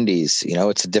on the indies,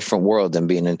 it's a different world than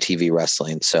being in TV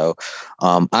wrestling. So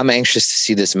I'm anxious to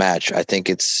see this match. I think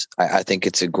it's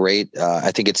a great.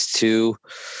 I think it's two,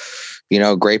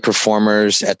 great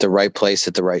performers at the right place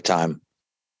at the right time.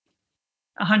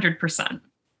 100%.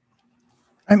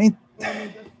 I mean,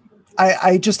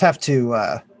 I just have to.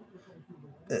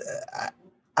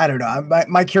 I don't know.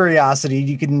 My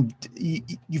curiosity.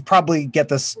 You probably get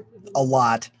this a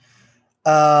lot.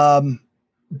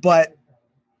 But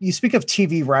you speak of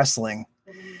TV wrestling,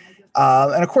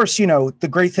 and of course, the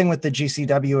great thing with the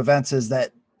GCW events is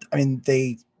that,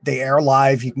 they air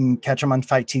live. You can catch them on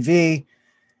Fight TV.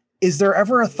 Is there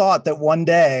ever a thought that one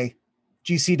day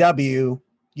GCW,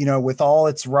 with all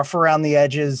its rough around the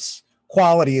edges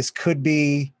qualities, could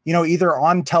be, either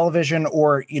on television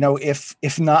or,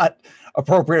 if not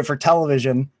appropriate for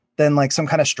television, then like some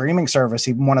kind of streaming service,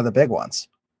 even one of the big ones?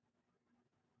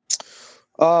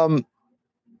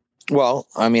 Well,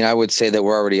 I would say that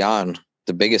we're already on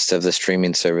the biggest of the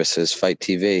streaming services, Fight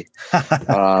TV.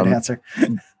 Good answer.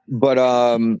 But,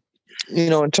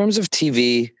 in terms of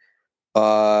TV,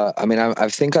 I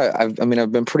think I've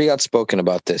been pretty outspoken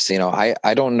about this.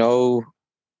 I don't know.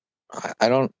 I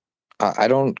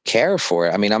don't care for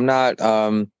it. I'm not,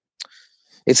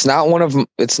 it's not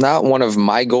one of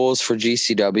my goals for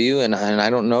GCW, and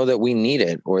I don't know that we need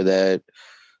it or that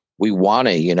we want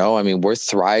it. We're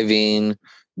thriving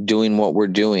doing what we're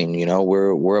doing.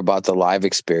 We're about the live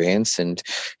experience, and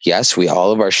yes,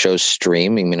 all of our shows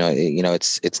stream.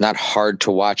 It's not hard to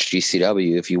watch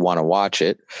GCW if you want to watch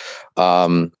it.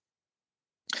 So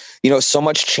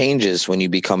much changes when you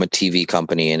become a TV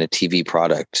company and a TV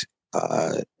product.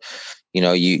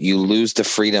 You lose the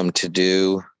freedom to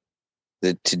do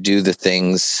the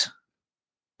things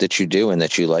that you do and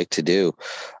that you like to do.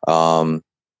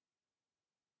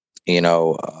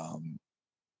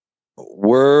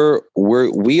 We're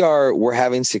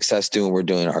having success doing what we're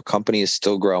doing. Our company is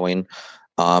still growing.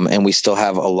 And we still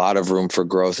have a lot of room for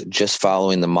growth just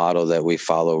following the model that we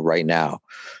follow right now.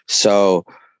 So,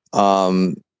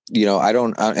 I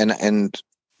don't,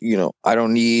 I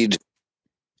don't need,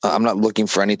 I'm not looking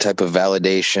for any type of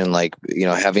validation. Like,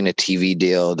 having a TV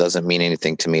deal doesn't mean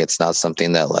anything to me. It's not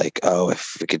something that like, oh,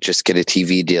 if we could just get a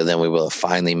TV deal, then we will have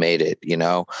finally made it,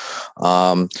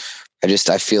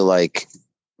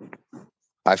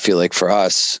 I feel like for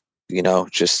us,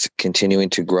 just continuing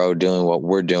to grow, doing what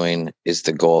we're doing is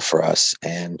the goal for us.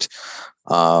 And,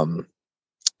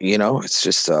 it's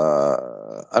just,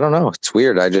 I don't know. It's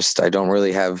weird. I don't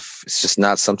really have, it's just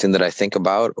not something that I think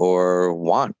about or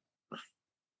want.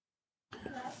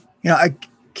 I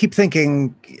keep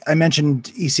thinking, I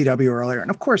mentioned ECW earlier,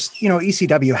 and of course,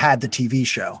 ECW had the TV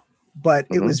show, but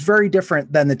it was very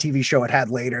different than the TV show it had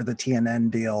later, the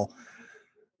TNN deal.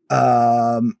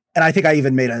 And I think I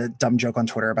even made a dumb joke on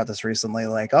Twitter about this recently,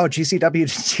 like, oh, GCW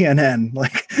to TNN,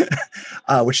 like,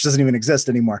 which doesn't even exist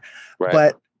anymore.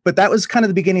 Right. But that was kind of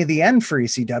the beginning of the end for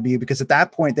ECW, because at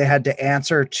that point they had to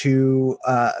answer to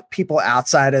people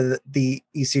outside of the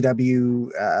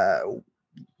ECW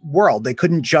world. They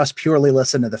couldn't just purely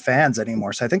listen to the fans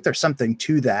anymore. So I think there's something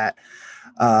to that.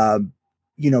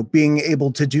 Being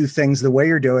able to do things the way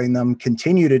you're doing them,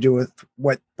 continue to do with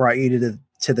what brought you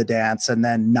to the dance, and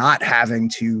then not having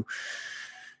to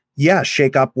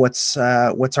shake up what's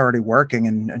already working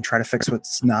and try to fix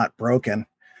what's not broken.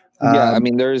 I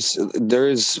mean, there's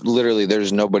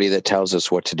nobody that tells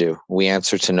us what to do. We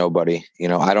answer to nobody.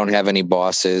 I don't have any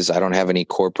bosses. I don't have any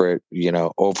corporate,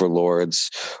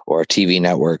 overlords or TV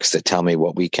networks that tell me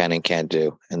what we can and can't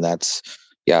do. And that's,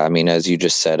 I mean, as you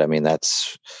just said, I mean, that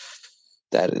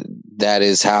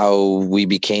is how we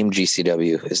became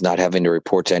GCW, is not having to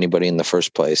report to anybody in the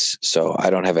first place. So I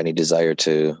don't have any desire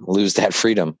to lose that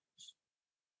freedom.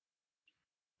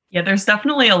 Yeah, there's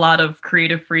definitely a lot of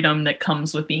creative freedom that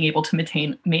comes with being able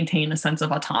to maintain a sense of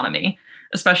autonomy,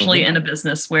 especially in a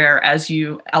business where as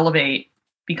you elevate,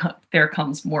 there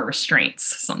comes more restraints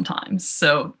sometimes.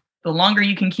 So the longer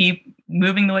you can keep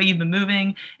moving the way you've been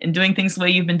moving and doing things the way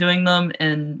you've been doing them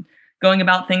and going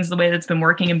about things the way that's been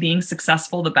working and being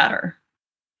successful, the better.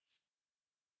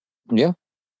 Yeah.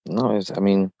 No, I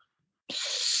mean,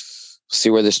 see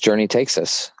where this journey takes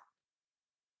us.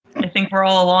 I think we're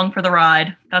all along for the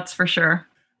ride. That's for sure.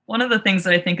 One of the things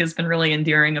that I think has been really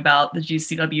endearing about the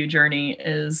GCW journey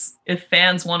is if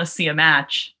fans want to see a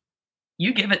match,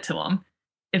 you give it to them.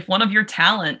 If one of your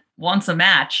talent wants a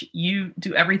match, you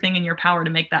do everything in your power to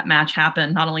make that match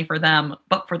happen, not only for them,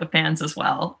 but for the fans as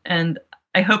well. And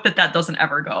I hope that doesn't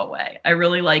ever go away. I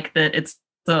really like that it's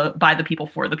the by the people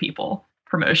for the people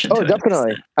promotion. Oh,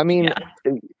 definitely. I mean,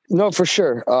 no, for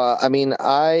sure. I mean,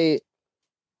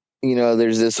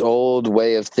 there's this old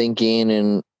way of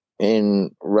thinking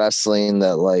in wrestling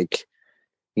that like,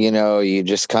 you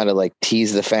just kind of like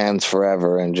tease the fans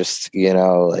forever and just,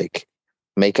 like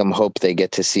make them hope they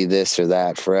get to see this or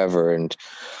that forever. And,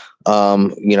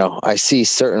 I see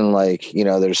certain like,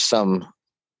 there's some,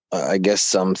 I guess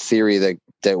some theory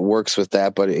that works with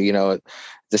that, but at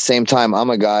the same time, I'm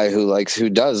a guy who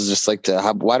does just like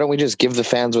why don't we just give the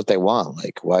fans what they want?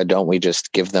 Like, why don't we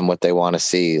just give them what they want to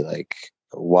see? Like,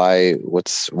 why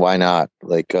not?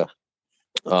 Like,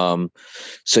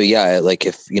 so yeah, like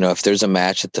if there's a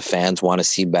match that the fans want to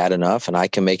see bad enough and I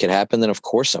can make it happen, then of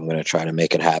course I'm going to try to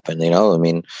make it happen. I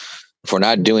mean, if we're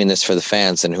not doing this for the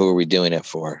fans, then who are we doing it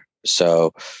for?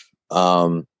 So,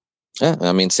 yeah,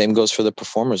 I mean, same goes for the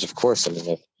performers, of course. I mean,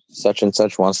 if such and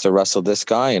such wants to wrestle this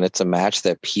guy and it's a match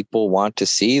that people want to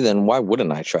see, then why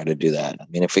wouldn't I try to do that? I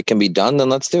mean, if it can be done, then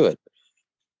let's do it.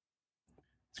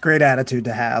 It's a great attitude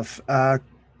to have.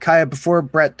 Kaya, before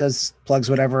Brett plugs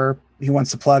whatever he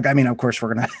wants to plug, I mean, of course,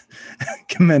 we're going to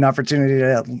give him an opportunity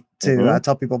to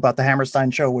tell people about the Hammerstein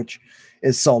show, which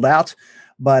is sold out.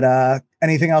 But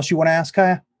anything else you want to ask,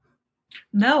 Kaya?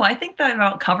 No, I think that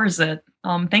about covers it.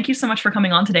 Thank you so much for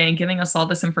coming on today and giving us all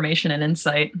this information and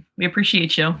insight. We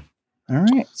appreciate you. All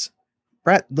right.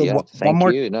 Brett, one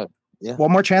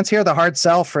more chance here, the hard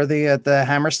sell for the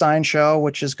Hammerstein show,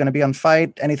 which is going to be on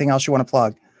Fight. Anything else you want to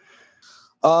plug?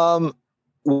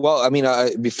 Well, I mean,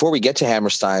 before we get to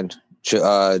Hammerstein,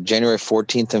 January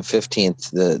 14th and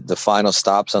 15th, the final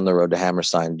stops on the road to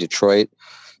Hammerstein, Detroit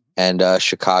and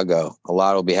Chicago. A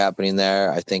lot will be happening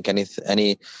there. I think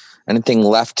anything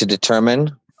left to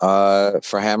determine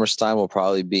for Hammerstein will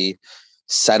probably be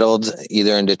settled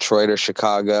either in Detroit or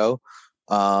Chicago.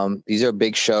 These are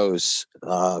big shows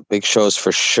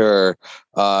for sure.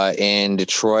 In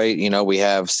Detroit, we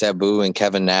have Sabu and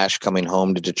Kevin Nash coming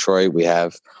home to Detroit. We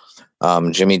have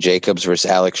Jimmy Jacobs versus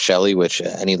Alex Shelley, which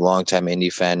any longtime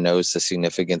indie fan knows the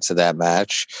significance of that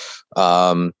match.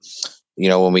 When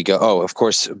we go, of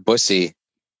course, Bussy,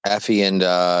 Effie, and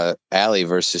Allie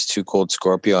versus Too Cold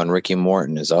Scorpio and Ricky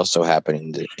Morton is also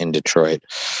happening in Detroit.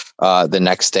 The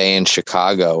next day in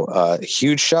Chicago,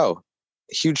 huge show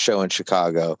in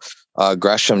Chicago.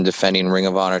 Gresham defending Ring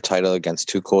of Honor title against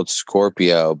Too Cold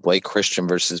Scorpio. Blake Christian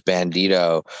versus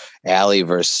Bandito. Allie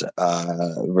versus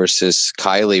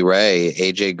Kylie Ray.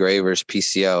 AJ Gray versus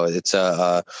PCO. It's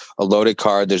a loaded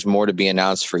card. There's more to be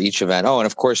announced for each event. Oh, and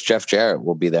of course, Jeff Jarrett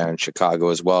will be there in Chicago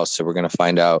as well. So we're going to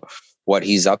find out what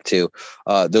he's up to.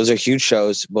 Those are huge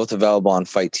shows, both available on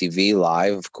Fight TV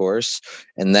live, of course.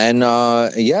 And then,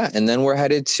 and then we're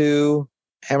headed to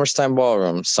Hammerstein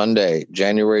Ballroom Sunday,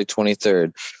 January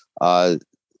 23rd. As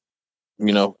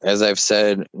I've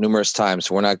said numerous times,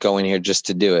 we're not going here just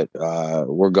to do it.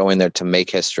 We're going there to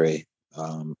make history.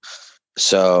 All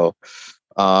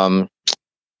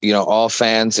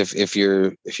fans, if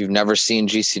you've never seen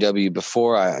GCW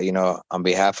before, on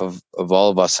behalf of all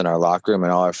of us in our locker room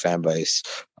and all our fan base,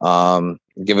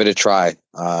 give it a try.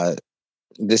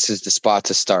 This is the spot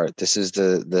to start. This is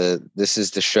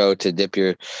the show to dip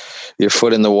your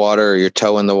foot in the water or your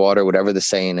toe in the water, whatever the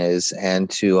saying is, and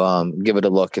to give it a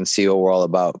look and see what we're all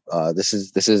about. This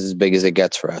is as big as it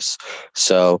gets for us.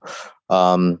 So,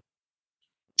 I'm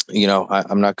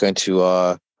not going to,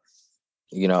 I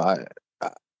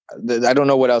don't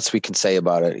know what else we can say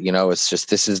about it. It's just,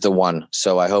 this is the one.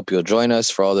 So I hope you'll join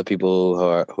us. For all the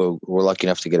people who were lucky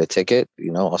enough to get a ticket,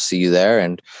 I'll see you there.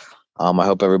 And I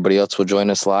hope everybody else will join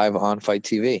us live on Fight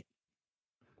TV.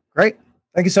 Great.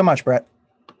 Thank you so much, Brett.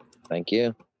 Thank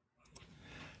you.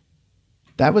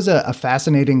 That was a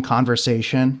fascinating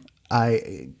conversation.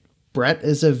 Brett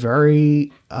is a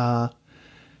very,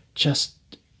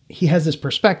 he has this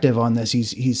perspective on this.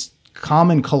 He's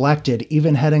calm and collected,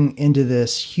 even heading into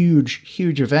this huge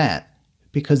event,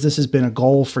 because this has been a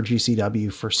goal for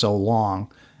GCW for so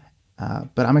long.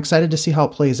 But I'm excited to see how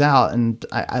it plays out. And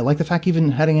I like the fact, even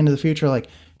heading into the future, like,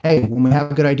 hey, when we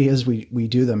have good ideas, we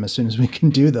do them as soon as we can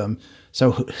do them.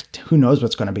 So who knows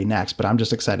what's going to be next, but I'm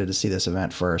just excited to see this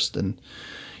event first. And,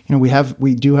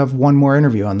 we do have one more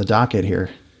interview on the docket here,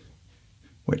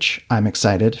 which I'm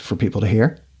excited for people to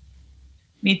hear.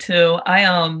 Me too.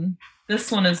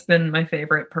 This one has been my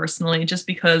favorite personally, just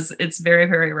because it's very,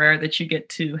 very rare that you get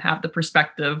to have the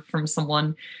perspective from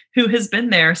someone who has been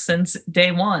there since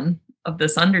day one of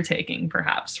this undertaking,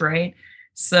 perhaps, right?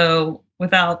 So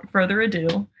without further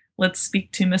ado, let's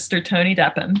speak to Mr. Tony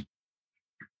Deppen.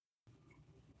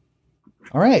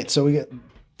 All right. So we get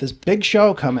this big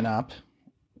show coming up,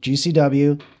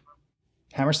 GCW,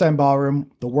 Hammerstein Ballroom,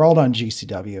 the world on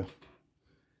GCW.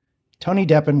 Tony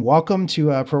Deppen, welcome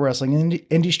to Pro Wrestling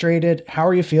Illustrated. How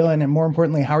are you feeling? And more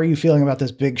importantly, how are you feeling about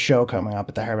this big show coming up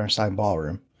at the Hammerstein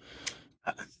Ballroom?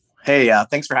 Hey,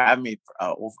 thanks for having me.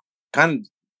 Kind of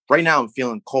right now I'm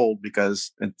feeling cold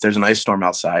because there's an ice storm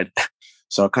outside.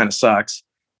 So it kind of sucks.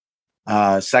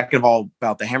 Second of all,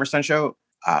 about the Hammerstein show,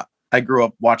 I grew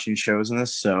up watching shows in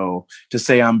this. So to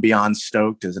say I'm beyond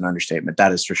stoked is an understatement.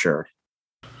 That is for sure.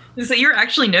 So you're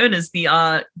actually known as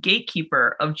the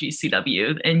gatekeeper of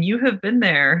GCW, and you have been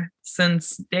there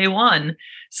since day one.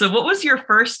 So what was your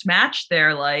first match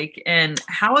there like, and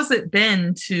how has it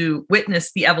been to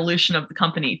witness the evolution of the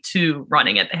company to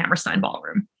running at the Hammerstein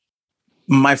Ballroom?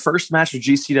 My first match with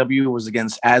GCW was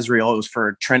against Azrael. It was for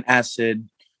a Trent Acid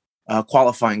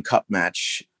qualifying cup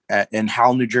match in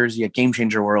Howell, New Jersey at Game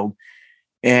Changer World.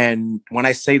 And when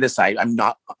I say this, I'm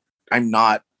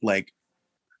not like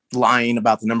lying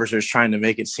about the numbers. They're just trying to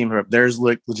make it seem there's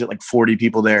legit like 40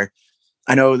 people there.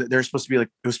 I know that there's supposed to be it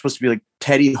was supposed to be like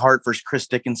Teddy Hart versus Chris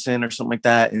Dickinson or something like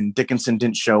that, and Dickinson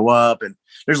didn't show up, and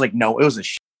there's like no, it was a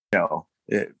show.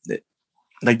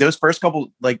 Like those first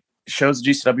couple like shows at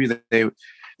GCW, they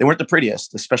weren't the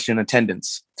prettiest, especially in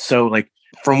attendance. So like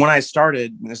from when I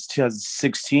started in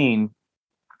 2016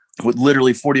 with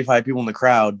literally 45 people in the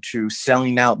crowd to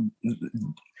selling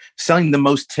the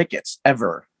most tickets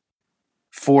ever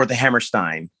for the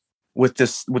Hammerstein with the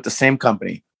same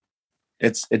company.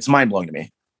 It's mind blowing to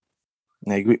me.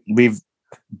 Like we've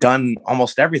done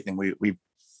almost everything. We've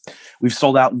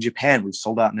sold out in Japan. We've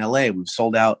sold out in LA. We've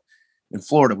sold out in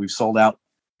Florida. We've sold out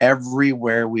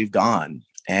everywhere we've gone.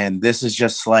 And this is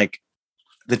just like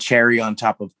the cherry on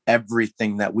top of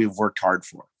everything that we've worked hard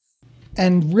for.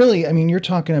 And really, I mean, you're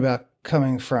talking about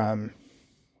coming from,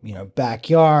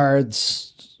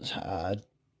 backyards,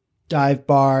 dive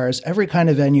bars, every kind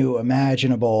of venue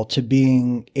imaginable to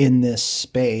being in this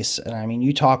space. And I mean,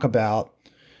 you talk about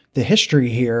the history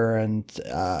here and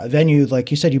a venue, like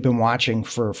you said, you've been watching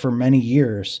for many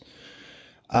years.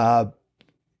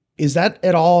 Is that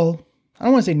at all, I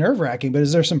don't want to say nerve wracking, but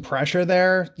is there some pressure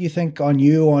there, you think, on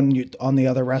the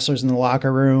other wrestlers in the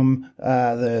locker room,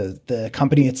 the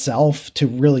company itself to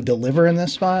really deliver in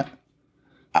this spot?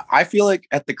 I feel like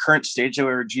at the current stage that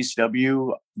we're at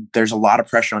GCW, there's a lot of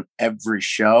pressure on every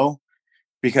show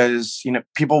because,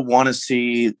 people want to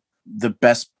see the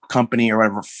best company or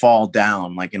whatever fall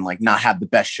down, and not have the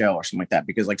best show or something like that.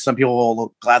 Because some people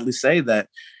will gladly say that,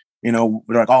 we're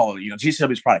like, oh,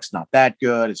 GCW's product's not that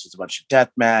good. It's just a bunch of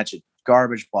death match, it's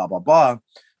garbage, blah, blah, blah.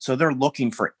 So they're looking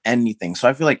for anything. So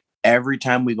I feel like every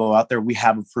time we go out there, we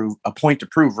have a point to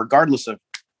prove, regardless of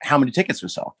how many tickets we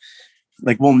sell.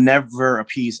 We'll never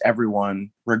appease everyone,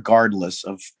 regardless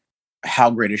of how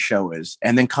great a show is.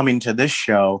 And then coming to this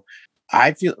show,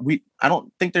 I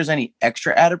don't think there's any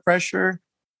extra added pressure.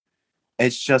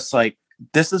 It's just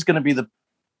this is going to be the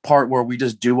part where we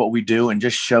just do what we do and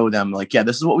just show them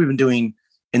this is what we've been doing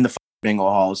in the bingo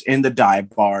halls, in the dive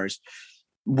bars,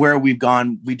 where we've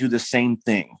gone, we do the same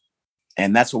thing.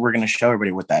 And that's what we're going to show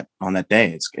everybody with that on that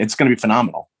day. It's going to be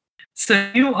phenomenal.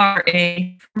 So you are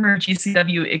a former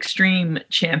GCW Extreme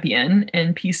champion,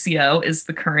 and PCO is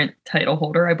the current title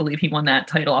holder. I believe he won that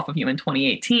title off of you in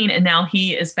 2018, and now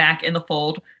he is back in the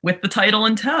fold with the title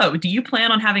in tow. Do you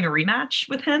plan on having a rematch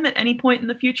with him at any point in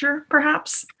the future,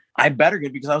 perhaps? I better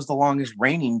get, because I was the longest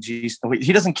reigning GCW.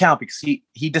 He doesn't count because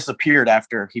he disappeared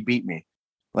after he beat me.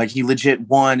 He legit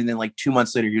won, and then 2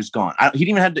 months later he was gone. He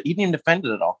didn't even defend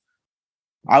it at all.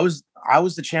 I was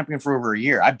the champion for over a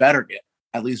year. I better get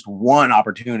at least one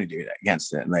opportunity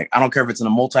against it. I don't care if it's in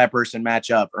a multi-person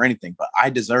matchup or anything, but I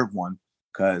deserve one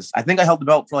because I think I held the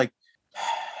belt for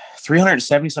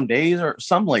 370 some days or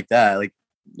something like that.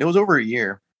 It was over a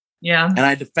year. Yeah. And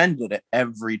I defended it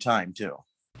every time too.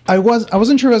 I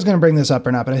wasn't sure if I was going to bring this up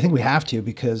or not, but I think we have to,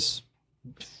 because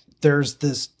there's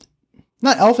this,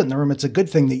 not elephant in the room, it's a good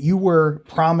thing that you were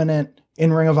prominent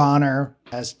in Ring of Honor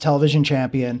as television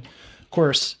champion. Of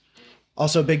course,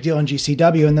 also a big deal in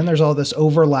GCW. And then there's all this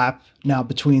overlap now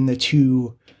between the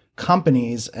two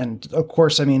companies. And of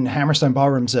course, Hammerstein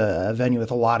Ballroom's a venue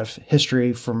with a lot of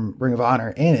history from Ring of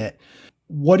Honor in it.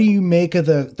 What do you make of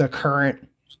the current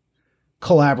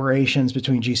collaborations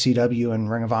between GCW and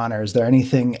Ring of Honor? Is there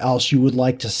anything else you would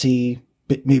like to see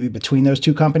maybe between those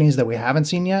two companies that we haven't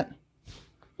seen yet?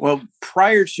 Well,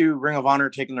 prior to Ring of Honor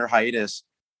taking their hiatus,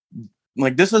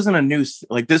 this isn't a new,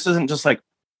 this isn't just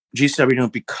GCW doing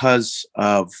it because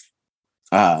of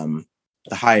the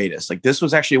hiatus. This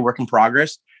was actually a work in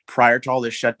progress prior to all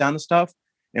this shutdown and stuff.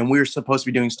 And we were supposed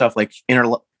to be doing stuff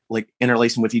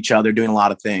interlacing with each other, doing a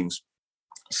lot of things.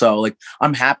 So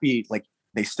I'm happy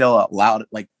they still allowed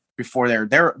it before they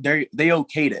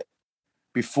okayed it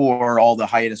before all the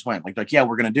hiatus went. Yeah,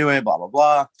 we're gonna do it, blah blah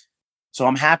blah. So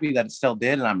I'm happy that it still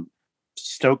did, and I'm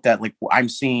stoked that I'm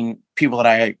seeing people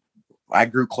that I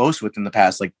grew close with in the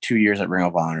past 2 years at Ring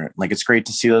of Honor. It's great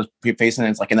to see those people facing it.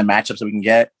 It's in the matchups that we can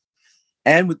get,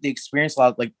 and with the experience, a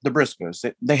lot the Briscoes,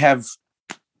 they have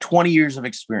 20 years of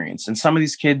experience, and some of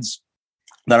these kids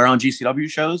that are on GCW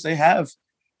shows, they have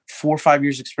 4 or 5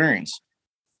 years experience,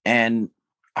 and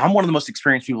I'm one of the most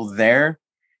experienced people there,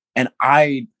 and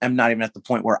I am not even at the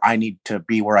point where I need to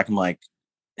be where I can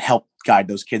help guide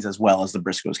those kids as well as the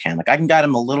Briscoes can. I can guide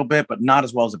them a little bit, but not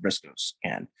as well as the Briscoes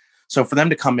can. So for them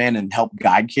to come in and help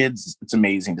guide kids, it's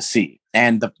amazing to see.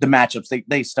 And the matchups,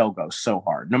 they still go so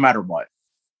hard, no matter what.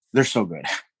 They're so good.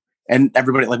 And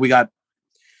everybody, we got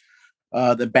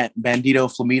the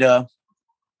Bandito, Flamita,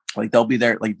 they'll be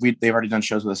there. They've already done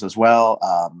shows with us as well.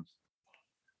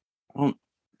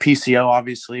 PCO,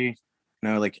 obviously,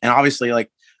 and obviously,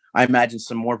 I imagine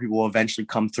some more people will eventually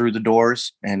come through the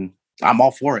doors, and I'm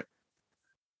all for it.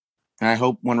 And I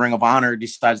hope when Ring of Honor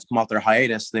decides to come off their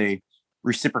hiatus, they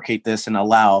reciprocate this and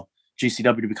allow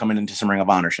GCW to be coming into some Ring of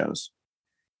Honor shows.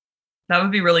 That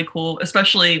would be really cool,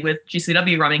 especially with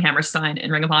GCW running Hammerstein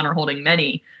and Ring of Honor holding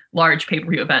many large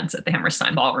pay-per-view events at the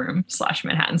Hammerstein Ballroom /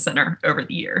 Manhattan Center over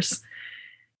the years.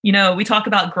 We talk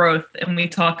about growth and we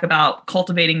talk about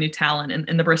cultivating new talent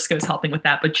and the Briscoes helping with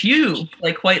that, but you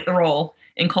play quite the role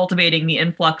in cultivating the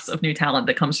influx of new talent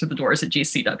that comes through the doors at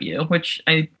GCW, which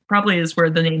probably is where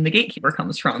the name The Gatekeeper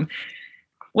comes from.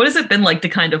 What has it been like to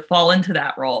kind of fall into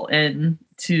that role and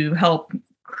to help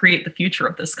create the future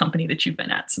of this company that you've been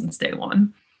at since day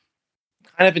one?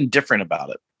 Kind of indifferent about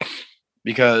it,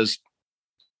 because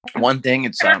one thing,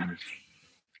 it's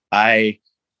I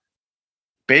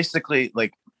basically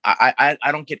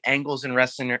I don't get angles in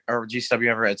wrestling or GCW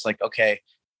ever. It's okay,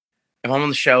 if I'm on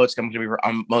the show, it's going to be,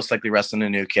 I'm most likely wrestling a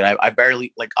new kid. I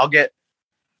barely I'll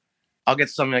get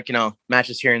some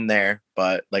matches here and there,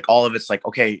 but all of it's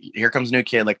okay, here comes a new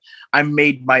kid. I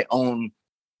made my own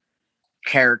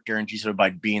character in GCW by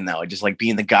being that way, just like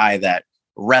being the guy that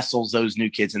wrestles those new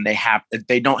kids, and if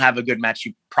they don't have a good match,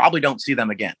 you probably don't see them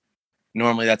again.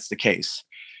 Normally that's the case.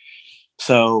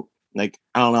 So like,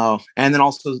 I don't know. And then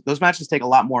also those matches take a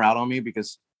lot more out on me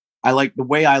because I like the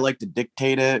way I like to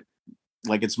dictate it.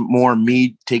 Like it's more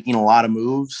me taking a lot of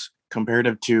moves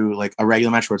comparative to like a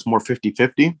regular match where it's more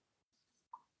 50-50.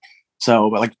 So,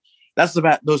 but like those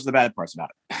are the bad parts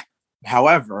about it.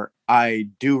 However, I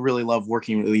do really love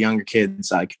working with the younger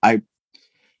kids. Like I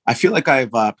feel like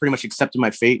I've pretty much accepted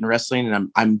my fate in wrestling, and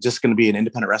I'm just going to be an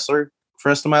independent wrestler for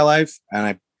the rest of my life.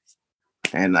 And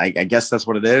I guess that's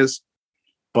what it is.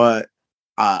 But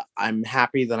I'm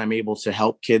happy that I'm able to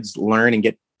help kids learn and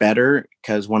get better,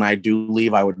 because when I do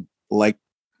leave, I would like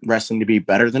wrestling to be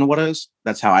better than what it is.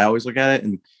 That's how I always look at it.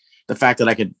 And the fact that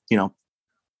I could,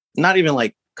 not even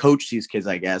like coach these kids,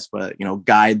 I guess, but,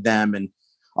 guide them. And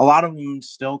a lot of them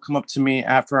still come up to me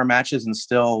after our matches and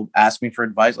still ask me for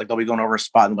advice. Like they'll be going over a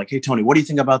spot and like, hey, Tony, what do you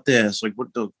think about this? Like,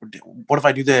 what if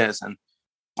I do this? And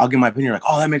I'll give my opinion. Like,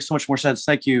 oh, that makes so much more sense.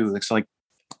 Thank you.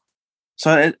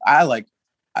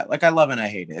 I love and I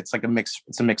hate it. It's like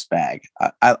it's a mixed bag.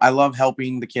 I love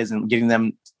helping the kids and getting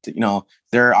them to,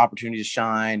 their opportunity to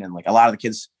shine. And like a lot of the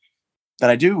kids that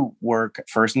I do work at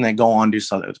first and they go on to do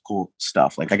some cool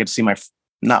stuff. Like I get to see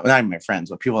not even my friends,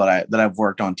 but people that I've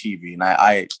worked on TV. And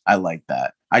I like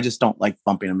that. I just don't like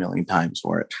bumping a million times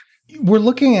for it. We're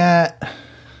looking at,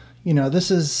 this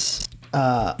is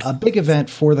a big event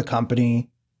for the company,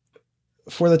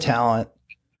 for the talent.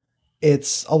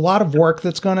 It's a lot of work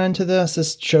that's gone into this.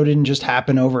 This show didn't just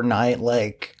happen overnight,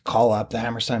 like call up the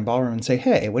Hammerstein Ballroom and say,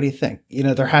 hey, what do you think?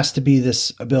 There has to be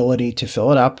this ability to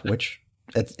fill it up, which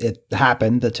it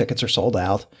happened. The tickets are sold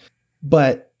out,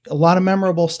 but a lot of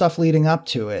memorable stuff leading up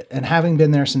to it. And having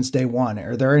been there since day one,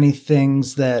 are there any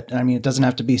things that, it doesn't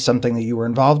have to be something that you were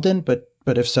involved in, but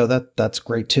if so, that's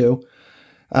great too.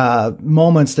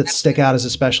 Moments that stick out as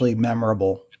especially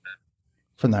memorable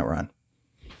from that run.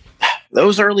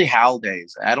 Those early Hal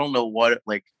days, I don't know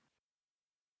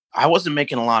I wasn't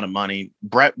making a lot of money.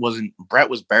 Brett was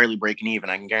barely breaking even.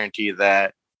 I can guarantee you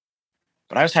that.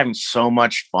 But I was having so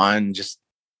much fun. Just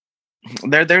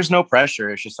there's no pressure.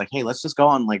 It's just like, hey, let's just go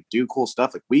on, like do cool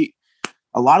stuff. Like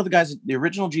a lot of the guys, the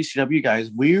original GCW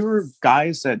guys, we were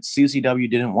guys that CZW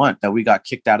didn't want, that we got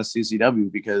kicked out of CZW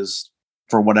because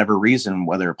for whatever reason,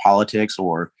 whether politics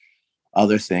or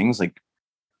other things. Like,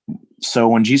 so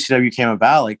when GCW came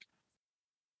about, like,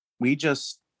 we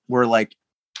just were like,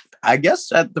 I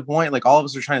guess at the point, like all of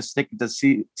us are trying to stick to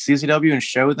CZW and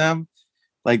show them,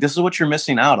 like, this is what you're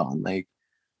missing out on. Like,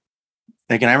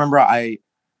 and I remember I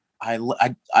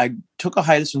took a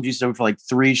hiatus from GCW for like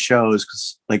 3 shows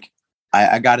because like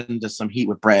I got into some heat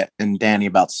with Brett and Danny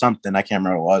about something. I can't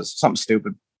remember what it was, something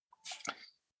stupid.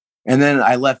 And then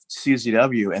I left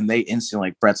CZW and they instantly,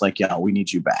 like, Brett's like, yeah, we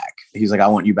need you back. He's like, I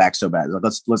want you back so bad. Like,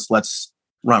 let's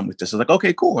run with this. I was like,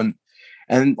 okay, cool.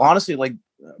 And honestly, like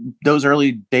those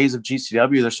early days of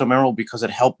GCW, they're so memorable because it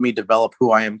helped me develop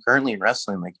who I am currently in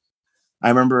wrestling. Like I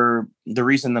remember the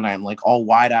reason that I'm like all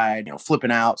wide-eyed,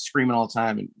 flipping out, screaming all the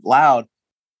time and loud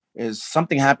is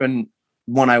something happened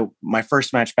when my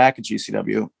first match back at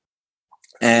GCW,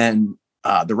 and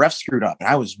the ref screwed up and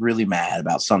I was really mad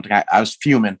about something. I was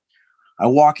fuming. I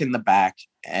walk in the back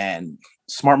and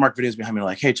Smart Mark Videos behind me,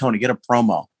 like, hey, Tony, get a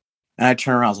promo. And I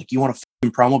turn around, I was like, you want a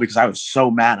fucking promo? Because I was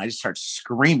so mad. I just started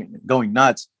screaming and going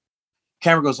nuts.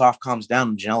 Camera goes off, calms down,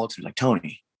 and Janelle looks at me like,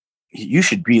 Tony, you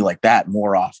should be like that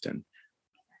more often.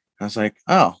 I was like,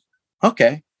 oh,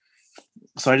 okay.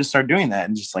 So I just started doing that,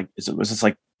 and just like it was just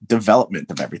like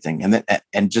development of everything, and then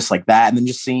and just like that, and then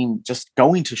just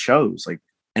going to shows, like,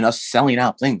 and us selling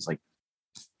out things, like,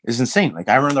 is insane. Like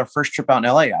I remember our first trip out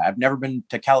in LA. I've never been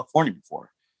to California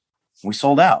before. We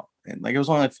sold out, and like it was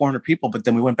only like 400 people, but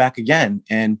then we went back again,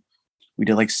 and we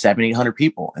did like 700-800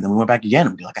 people, and then we went back again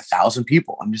and we did like 1,000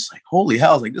 people. I'm just like, holy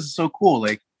hell! I was like, this is so cool.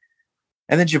 Like,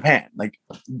 and then Japan, like,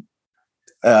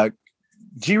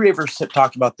 G Raver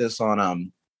talked about this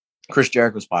on Chris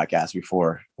Jericho's podcast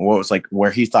before. What was like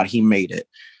where he thought he made it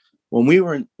when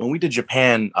we did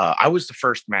Japan. I was the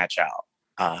first match out,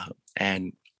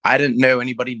 and I didn't know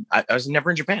anybody. I was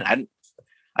never in Japan. I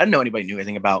didn't know anybody knew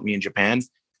anything about me in Japan.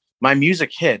 My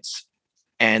music hits,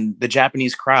 and the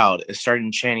Japanese crowd is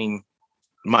starting chanting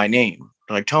my name.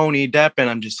 They're like, Tony Depp, and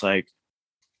I'm just like,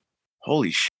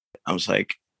 holy shit. I was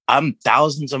like, I'm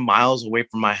thousands of miles away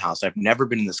from my house. I've never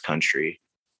been in this country,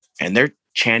 and they're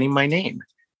chanting my name.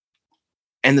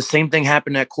 And the same thing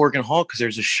happened at Corgan Hall, because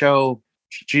there's a show,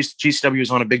 GCW was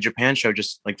on a big Japan show,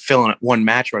 just like filling one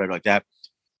match or whatever like that.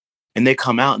 And they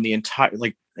come out, and the entire,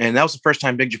 like, and that was the first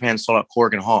time Big Japan sold out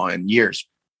Corgan Hall in years.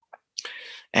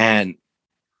 And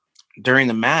during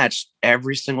the match,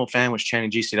 every single fan was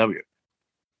chanting GCW.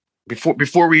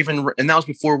 Before we even, and that was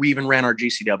before we even ran our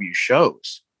GCW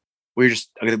shows. We were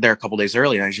just there a couple days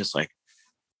early, and I was just like,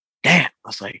 damn, I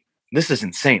was like, this is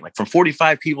insane. Like from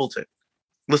 45 people to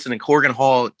listen to Corgan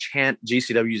Hall chant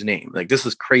GCW's name. Like, this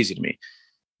is crazy to me.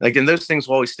 Like, and those things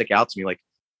will always stick out to me. Like,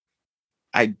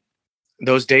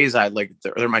 those days,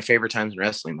 they're my favorite times in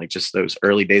wrestling. Like, just those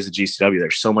early days of GCW.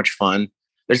 They're so much fun.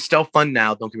 They're still fun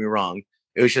now. Don't get me wrong.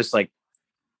 It was just like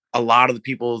a lot of the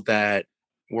people that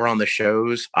were on the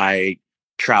shows I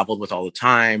traveled with all the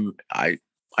time. I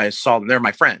saw them. They're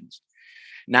my friends.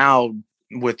 Now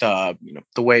with the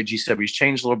way GCW's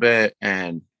changed a little bit,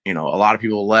 and a lot of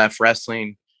people left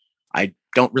wrestling, I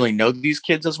don't really know these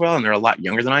kids as well, and they're a lot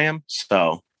younger than I am.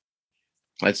 So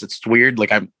it's weird.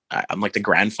 Like I'm like the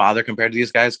grandfather compared to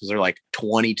these guys because they're like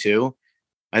 22.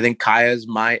 I think Kaya's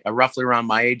roughly around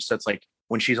my age. So it's like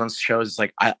when she's on shows, it's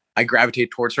like I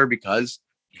gravitate towards her because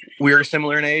we are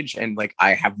similar in age, and like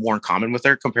I have more in common with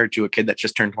her compared to a kid that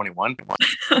just turned 21.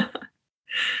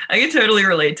 I can totally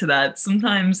relate to that.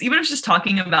 Sometimes, even if it's just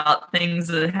talking about things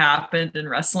that happened in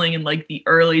wrestling in like the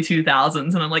early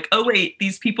 2000s, and I'm like, oh wait,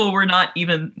 these people were not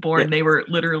even born. Yeah. They were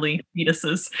literally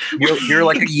fetuses. You're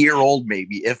like a year old,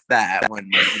 maybe, if that. When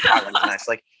nice.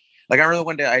 Like I remember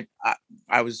one day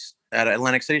I was at an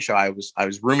Atlantic City show. I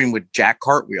was rooming with Jack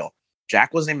Cartwheel.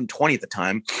 Jack wasn't even 20 at the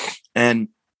time, and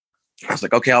I was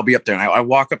like, okay, I'll be up there. And I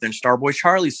walk up there, and Starboy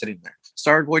Charlie's sitting there.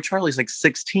 Starboy Charlie's like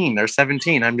 16 or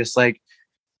 17. I'm just like,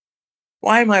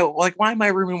 why am I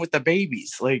rooming with the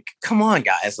babies? Like, come on,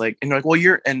 guys. Like, and like, well,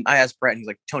 and I asked Brett, and he's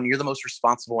like, Tony, you're the most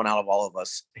responsible one out of all of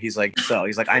us. He's like,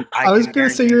 I was going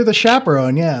to say you're the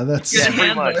chaperon. Yeah, that's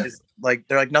pretty much. It's like,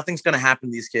 they're like, nothing's going to happen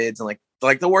to these kids. And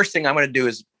like the worst thing I'm going to do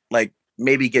is like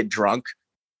maybe get drunk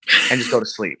and just go to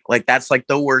sleep. Like, that's like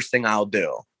the worst thing I'll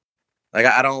do. Like,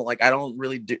 I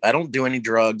don't do any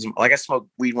drugs. Like, I smoke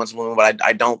weed once in a while, but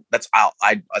I don't, that's all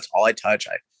I touch.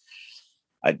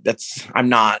 I'm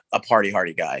not a party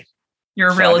hardy guy. You're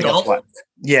a real adult.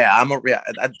 Yeah,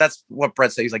 that's what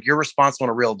Brett said. He's like, you're responsible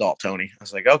and a real adult, Tony. I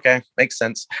was like, okay, makes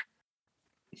sense.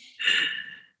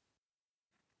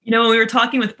 When we were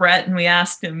talking with Brett and we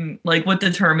asked him like what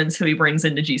determines who he brings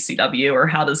into GCW or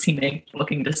how does he make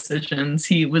booking decisions,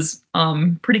 he was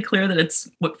pretty clear that it's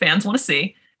what fans want to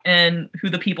see and who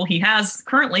the people he has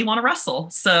currently want to wrestle.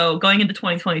 So going into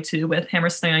 2022 with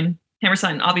Hammerstein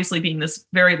obviously being this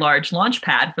very large launch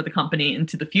pad for the company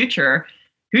into the future,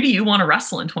 who do you want to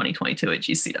wrestle in 2022 at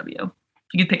GCW?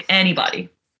 You can pick anybody.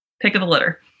 Pick of the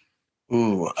litter.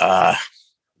 Ooh,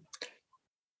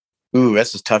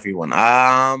 that's a toughy one.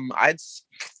 I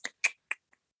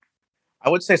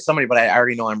would say somebody, but I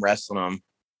already know I'm wrestling them,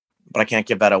 but I can't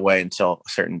give that away until a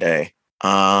certain day.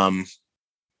 I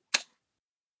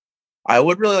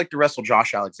would really like to wrestle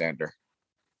Josh Alexander.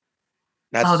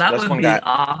 That's one guy.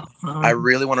 Awesome. I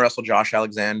really want to wrestle Josh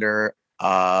Alexander.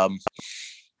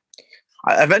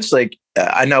 Eventually,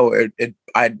 I know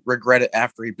I'd regret it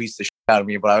after he beats the shit out of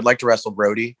me, but I would like to wrestle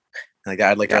Brody. Like,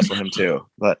 I'd like to wrestle him too.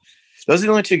 But those are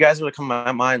the only two guys that would come to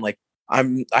my mind. Like,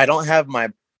 I don't have my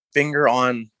finger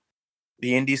on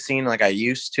the indie scene like I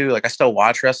used to. Like, I still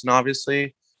watch wrestling,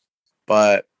 obviously,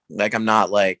 but like, I'm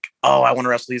not like, oh, I want to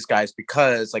wrestle these guys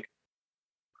because like,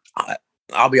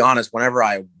 I'll be honest, whenever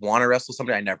I want to wrestle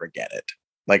somebody, I never get it.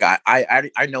 Like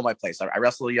I know my place. I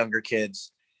wrestle the younger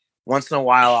kids. Once in a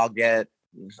while I'll get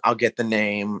the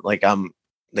name. Like I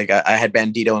had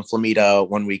Bandito and Flamito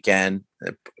one weekend,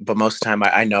 but most of the time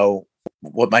I know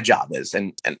what my job is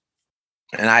and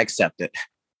I accept it.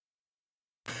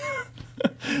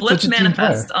 Let's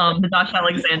manifest the Josh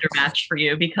Alexander match for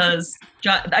you because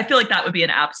I feel like that would be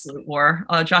an absolute war.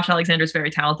 Josh Alexander is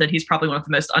very talented. He's probably one of the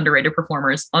most underrated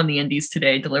performers on the indies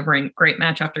today, delivering great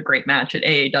match after great match at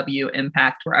AAW,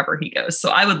 Impact, wherever he goes. So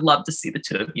I would love to see the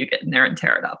two of you get in there and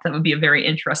tear it up. That would be a very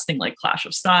interesting like clash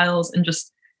of styles and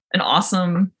just an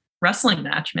awesome wrestling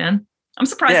match, man. I'm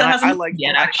surprised that hasn't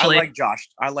yet, actually. I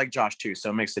like Josh too,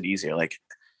 so it makes it easier. Like,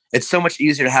 it's so much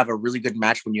easier to have a really good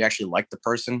match when you actually like the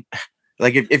person.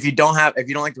 Like if you don't like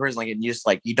the person, like, and you just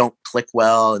like, you don't click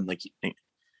well. And like, you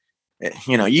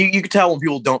can tell when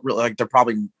people don't really like, they're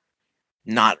probably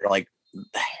not like,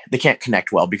 they can't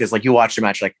connect well because like you watch the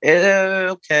match, like,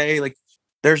 okay. Like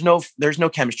there's no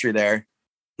chemistry there.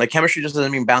 Like chemistry just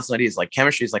doesn't mean bouncing ideas. Like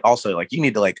chemistry is like also like, you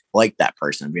need to like that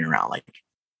person being around. Like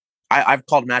I've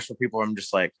called match for people where I'm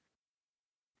just like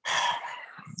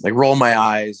roll my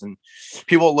eyes, and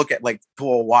people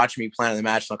will watch me plan the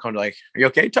match and they'll come to like, are you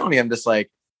okay, Tony? I'm just like,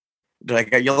 they're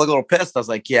like, you look a little pissed. I was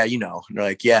like, yeah, and they're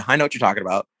like, yeah, I know what you're talking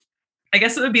about. I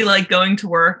guess it would be like going to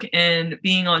work and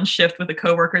being on shift with a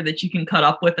coworker that you can cut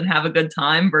up with and have a good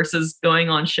time versus going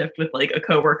on shift with like a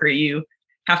coworker you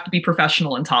have to be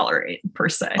professional and tolerate, per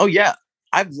se. Oh yeah.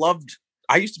 I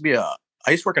used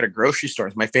to work at a grocery store.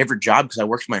 It's my favorite job because I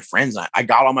worked with my friends. I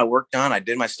got all my work done. I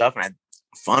did my stuff and I had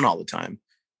fun all the time.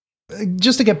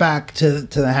 Just to get back to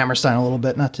the Hammerstein a little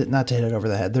bit, not to hit it over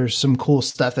the head. There's some cool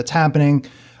stuff that's happening.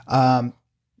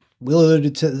 We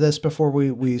alluded to this before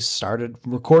we started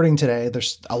recording today.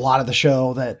 There's a lot of the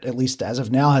show that, at least as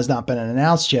of now, has not been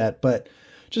announced yet, but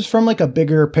just from like a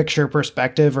bigger picture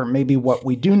perspective, or maybe what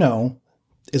we do know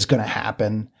is going to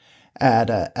happen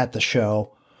at the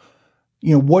show.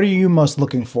 You know, what are you most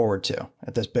looking forward to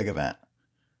at this big event?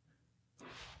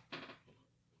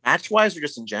 Match wise or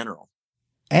just in general?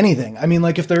 Anything. I mean,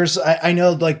 like if there's, I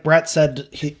know like Brett said,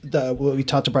 we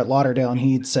talked to Brett Lauderdale and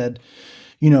he said,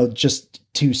 you know, just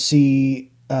to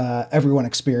see everyone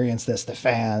experience this, the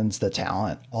fans, the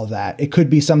talent, all that. It could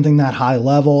be something that high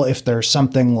level. If there's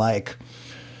something like,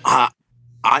 I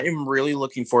am really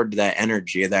looking forward to that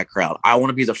energy of that crowd. I want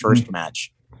to be the first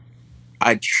match.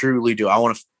 I truly do. I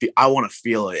want to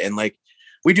feel it. And like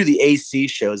we do the AC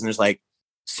shows and there's like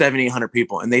 700-800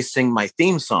 people and they sing my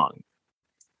theme song.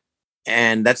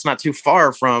 And that's not too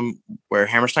far from where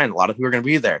Hammerstein, a lot of people are going to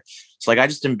be there. So like, I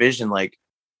just envision like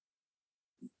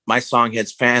my song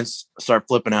hits, fans start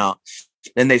flipping out,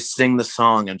 then they sing the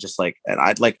song and just like, and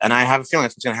I have a feeling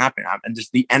that's what's going to happen. And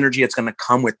just the energy that's going to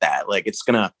come with that. Like it's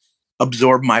going to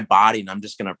absorb my body and I'm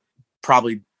just going to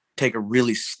probably take a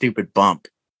really stupid bump.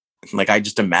 Like, I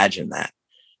just imagine that.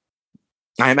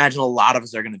 I imagine a lot of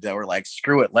us are going to do. We're like,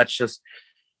 screw it. Let's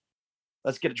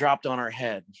get it dropped on our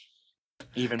head.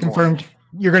 Even confirmed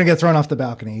more. You're going to get thrown off the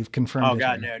balcony. You've confirmed. Oh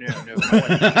God, no.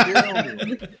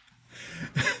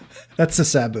 That's a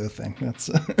Sabu thing. That's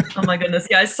oh my goodness.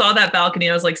 Yeah, I saw that balcony.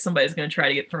 I was like, somebody's going to try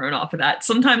to get thrown off of that.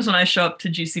 Sometimes when I show up to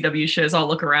GCW shows, I'll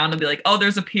look around and be like, oh,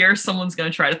 there's a pier. Someone's going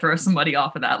to try to throw somebody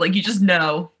off of that. Like, you just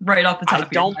know right off the top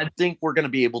of your head. I don't think we're going to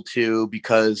be able to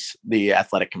because the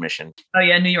athletic commission. Oh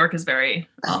yeah, New York is very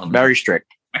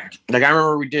strict. Like I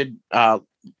remember we did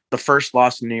the first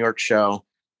Lost in New York show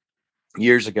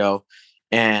years ago,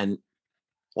 and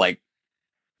like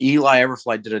Eli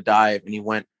Everfly did a dive and he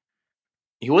wasn't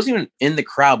even in the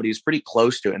crowd, but he was pretty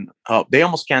close to it. And they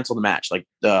almost canceled the match. Like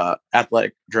the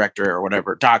athletic director or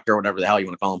whatever, doctor or whatever the hell you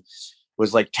want to call him,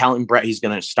 was like telling Brett he's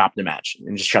going to stop the match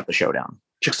and just shut the show down.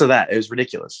 Just so that it was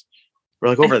ridiculous. We're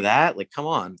like, over that, like, come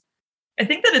on. I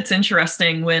think that it's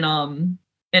interesting when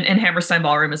and Hammerstein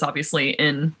Ballroom is obviously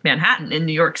in Manhattan, in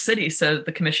New York City, so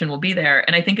the commission will be there.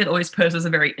 And I think it always poses a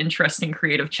very interesting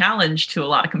creative challenge to a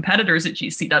lot of competitors at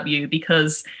GCW,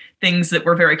 because things that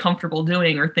we're very comfortable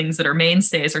doing or things that are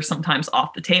mainstays are sometimes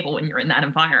off the table when you're in that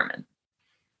environment.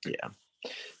 Yeah,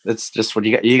 that's just what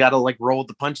you got. You got to like roll with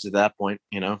the punches at that point,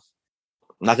 you know.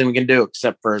 Nothing we can do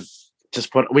except for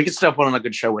we can still put on a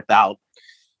good show without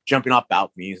jumping off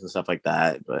balconies and stuff like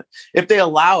that. But if they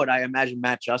allow it, I imagine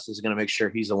Matt Justice is going to make sure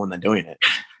he's the one that's doing it.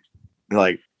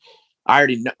 Like I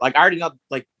already know, like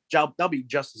that'll be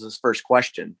Justice's first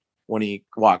question when he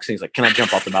walks in. He's like, "Can I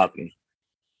jump off the balcony?"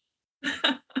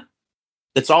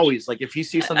 It's always like if he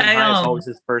sees something high, it's always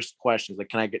his first question. He's like,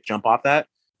 "Can I jump off that?"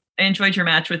 I enjoyed your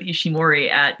match with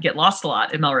Ishimori at Get Lost a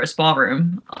lot in Melrose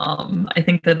Ballroom. I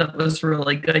think that was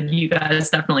really good. You guys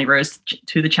definitely rose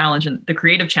to the challenge and the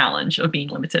creative challenge of being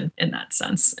limited in that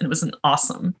sense. And it was an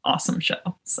awesome, awesome show.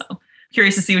 So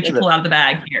curious to see what you pull out of the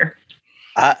bag here.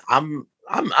 I'm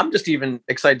just even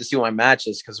excited to see what my match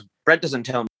is, because Brett doesn't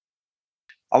tell me.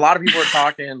 A lot of people are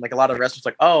talking, like a lot of wrestlers,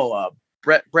 like, oh,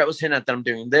 Brett was hinting at that I'm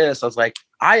doing this. I was like,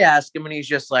 I asked him and he's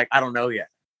just like, I don't know yet.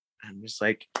 I'm just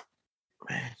like,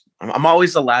 man, I'm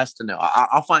always the last to know.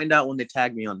 I'll find out when they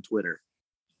tag me on Twitter.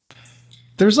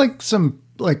 There's like some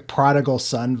like prodigal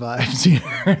son vibes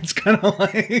here. It's kind of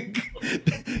like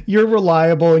you're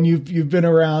reliable and you've been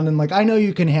around and like, I know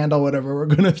you can handle whatever we're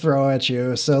going to throw at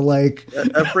you. So like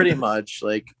pretty much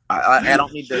like, I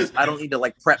don't need this. I don't need to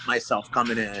like prep myself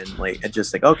coming in. Like, it's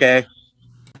just like, okay,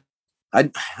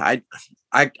 I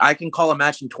can call a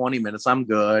match in 20 minutes. I'm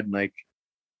good. Like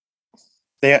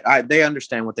they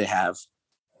understand what they have.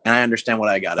 And I understand what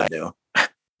I got to do.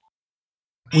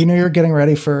 We know you're getting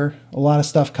ready for a lot of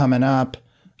stuff coming up.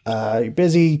 You're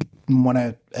busy.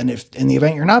 And if in the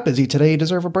event you're not busy today, you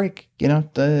deserve a break. You know,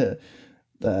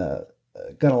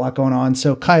 got a lot going on.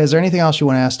 So Kai, is there anything else you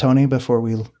want to ask Tony before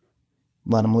we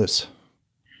let him loose?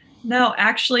 No,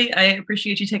 actually, I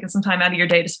appreciate you taking some time out of your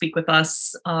day to speak with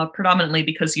us, predominantly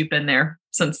because you've been there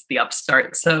since the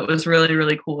upstart. So it was really,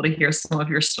 really cool to hear some of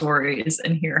your stories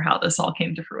and hear how this all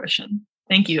came to fruition.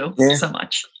 Thank you so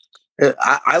much.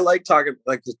 I like talking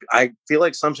like this. I feel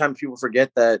like sometimes people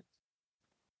forget that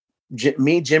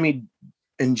me, Jimmy,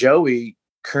 and Joey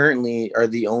currently are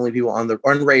the only people on the,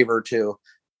 or Raver too,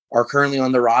 are currently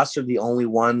on the roster. The only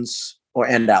ones,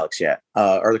 and Alex yet,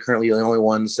 are currently the only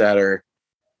ones that are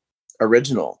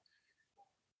original.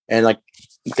 And like,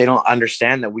 they don't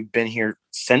understand that we've been here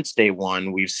since day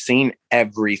one. We've seen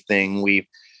everything. We've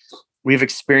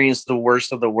experienced the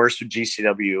worst of the worst with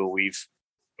GCW.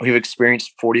 We've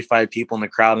experienced 45 people in the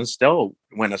crowd and still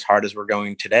went as hard as we're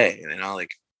going today.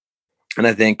 And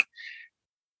I think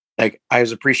like I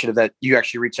was appreciative that you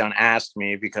actually reached out and asked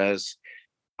me, because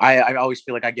I always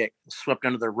feel like I get swept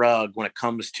under the rug when it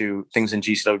comes to things in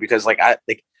GCW, because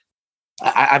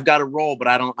I've got a role, but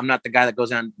I'm not the guy that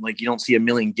goes on, like, you don't see a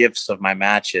million gifs of my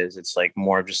matches. It's like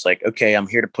more of just like, okay, I'm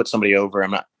here to put somebody over.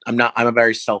 I'm a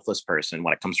very selfless person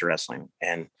when it comes to wrestling.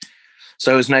 And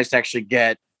so it was nice to actually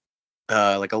get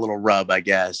like a little rub, I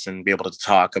guess, and be able to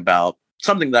talk about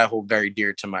something that I hold very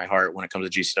dear to my heart when it comes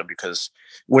to GCW, because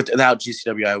without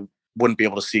GCW, I wouldn't be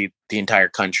able to see the entire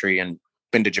country and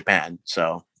been to Japan.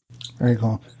 So very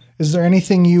cool. Is there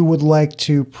anything you would like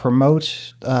to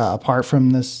promote apart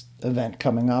from this event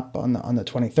coming up on the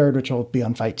 23rd, which will be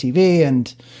on FITE TV,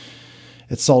 and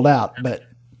it's sold out, but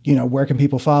where can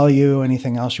people follow you?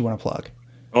 Anything else you want to plug?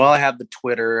 Well, I have the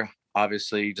Twitter,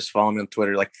 obviously. Just follow me on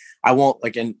Twitter. Like, I won't,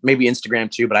 like, and maybe Instagram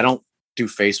too, but I don't do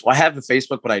Facebook. Well, I have a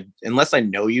Facebook, but unless I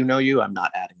know you, I'm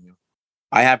not adding you.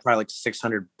 I have probably like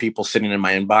 600 people sitting in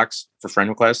my inbox for friend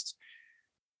requests.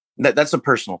 That's a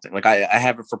personal thing. Like, I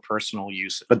have it for personal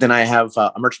use, but then I have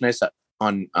a merchandise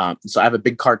on, so I have a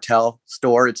Big Cartel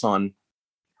store.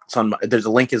 There's a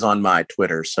link is on my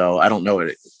Twitter. So I don't know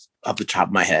it off the top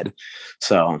of my head.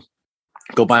 So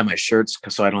go buy my shirts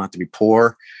so I don't have to be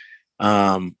poor.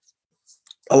 A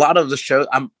lot of the shows,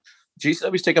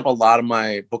 GCW's take up a lot of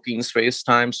my booking space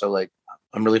time. So like,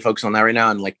 I'm really focused on that right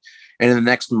now. And in the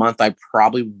next month, I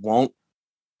probably won't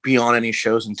be on any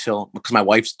shows because my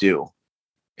wife's due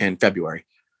in February.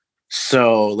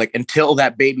 So like, until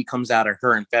that baby comes out of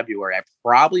her in February, I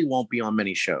probably won't be on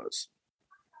many shows.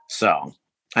 So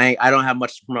I don't have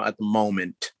much to promote at the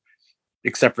moment,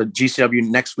 except for GCW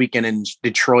next weekend in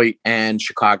Detroit and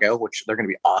Chicago, which they're going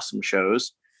to be awesome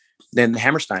shows. Then the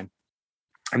Hammerstein.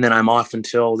 And then I'm off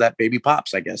until that baby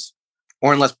pops, I guess.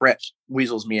 Or unless Brett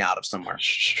weasels me out of somewhere.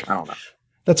 I don't know.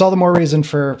 That's all the more reason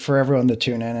for everyone to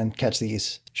tune in and catch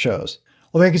these shows.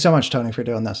 Well, thank you so much, Tony, for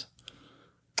doing this.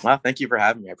 Well, thank you for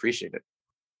having me. I appreciate it.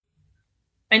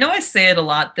 I know I say it a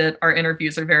lot that our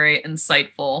interviews are very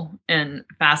insightful and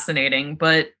fascinating,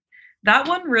 but that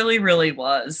one really, really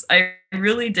was. I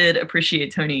really did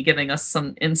appreciate Tony giving us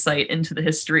some insight into the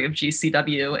history of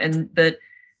GCW, and that,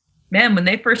 man, when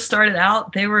they first started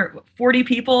out, they were 40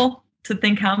 people. To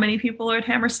think how many people are at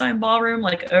Hammerstein Ballroom,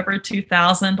 like over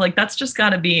 2,000. Like, that's just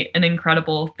got to be an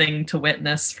incredible thing to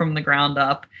witness from the ground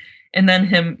up. And then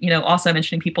him, also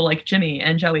mentioning people like Jimmy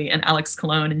and Joey and Alex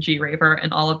Colon and G Raver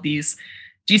and all of these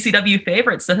GCW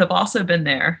favorites that have also been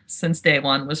there since day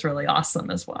one was really awesome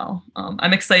as well.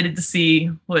 I'm excited to see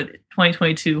what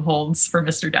 2022 holds for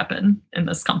Mr. Deppen in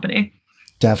this company.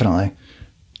 Definitely.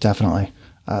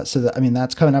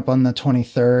 That's coming up on the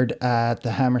 23rd at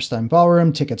the Hammerstein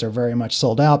Ballroom. Tickets are very much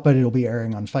sold out, but it'll be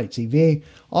airing on FITE TV.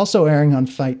 Also airing on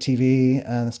FITE TV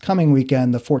this coming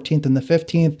weekend, the 14th and the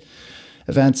 15th,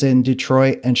 events in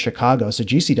Detroit and Chicago. So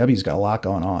GCW's got a lot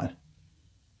going on.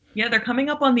 Yeah, they're coming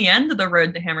up on the end of the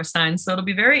road to Hammerstein. So it'll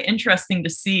be very interesting to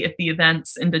see if the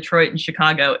events in Detroit and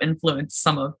Chicago influence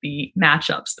some of the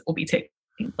matchups that will be taking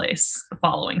place the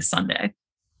following Sunday.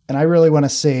 And I really want to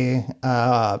see,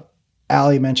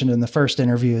 Ali mentioned in the first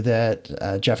interview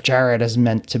that Jeff Jarrett is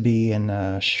meant to be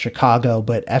in Chicago,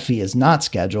 but Effie is not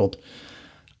scheduled.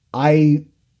 I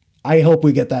hope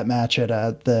we get that match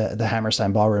at the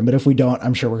Hammerstein Ballroom, but if we don't,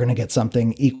 I'm sure we're going to get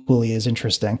something equally as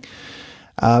interesting.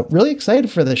 Really excited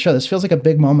for this show. This feels like a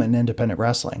big moment in independent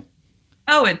wrestling.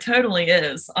 Oh, it totally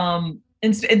is.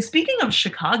 And speaking of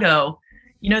Chicago,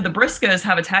 the Briscoes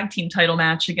have a tag team title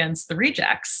match against the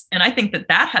Rejects. And I think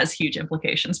that has huge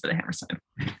implications for the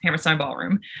Hammerstein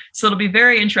Ballroom. So it'll be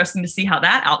very interesting to see how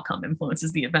that outcome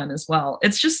influences the event as well.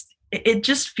 It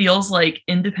just feels like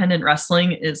independent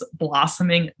wrestling is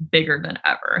blossoming bigger than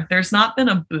ever. There's not been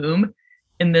a boom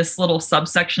in this little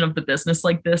subsection of the business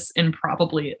like this in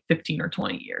probably 15 or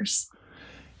 20 years.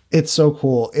 It's so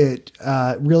cool. It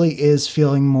really is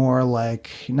feeling more like,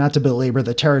 not to belabor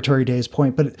the Territory Days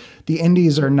point, but the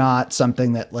indies are not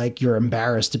something that like you're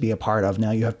embarrassed to be a part of.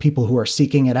 Now you have people who are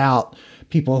seeking it out,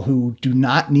 people who do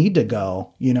not need to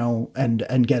go,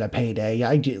 and get a payday.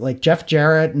 Like Jeff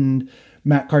Jarrett and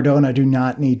Matt Cardona do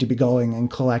not need to be going and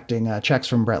collecting checks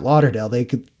from Brett Lauderdale.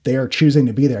 They are choosing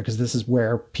to be there because this is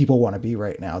where people want to be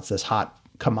right now. It's this hot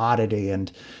commodity,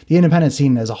 and the independent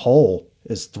scene as a whole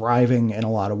is thriving in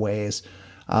a lot of ways.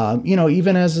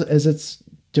 Even as it's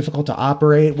difficult to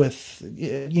operate with,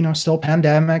 still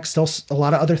pandemic, still a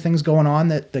lot of other things going on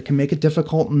that can make it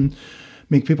difficult and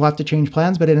make people have to change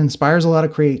plans, but it inspires a lot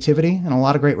of creativity and a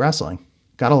lot of great wrestling.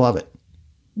 Gotta love it.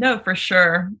 No, for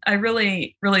sure. I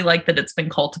really, really like that it's been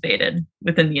cultivated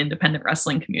within the independent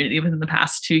wrestling community within the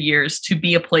past 2 years to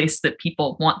be a place that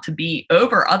people want to be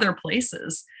over other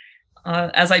places.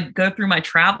 As I go through my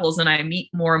travels and I meet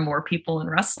more and more people in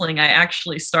wrestling, I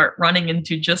actually start running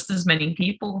into just as many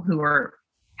people who are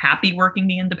happy working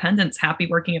the independents, happy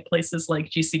working at places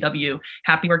like GCW,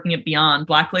 happy working at Beyond,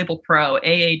 Black Label Pro,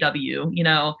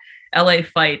 AAW, LA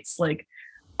Fights, like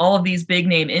all of these big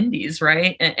name indies,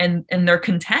 right? And they're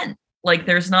content. Like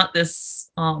there's not this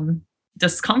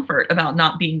discomfort about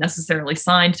not being necessarily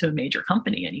signed to a major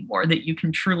company anymore, that you can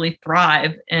truly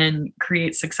thrive and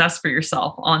create success for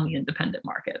yourself on the independent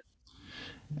market.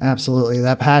 Absolutely.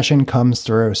 That passion comes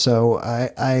through. So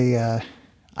I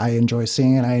enjoy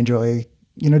seeing it. I enjoy,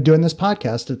 doing this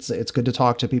podcast. It's good to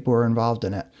talk to people who are involved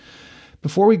in it.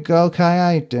 Before we go,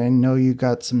 Kaya, I know you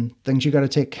got some things you got to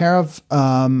take care of,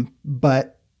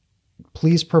 but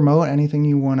please promote anything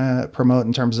you want to promote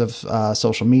in terms of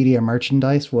social media,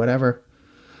 merchandise, whatever.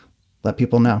 Let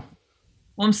people know.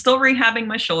 Well, I'm still rehabbing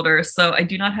my shoulder, so I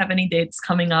do not have any dates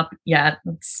coming up yet.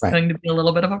 It's going to be a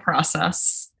little bit of a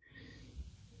process.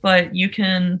 But you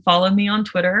can follow me on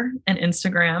Twitter and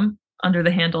Instagram under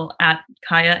the handle at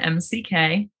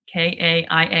KayaMCK,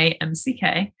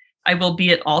 KAIAMCK. I will be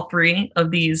at all 3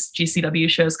 of these GCW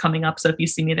shows coming up. So if you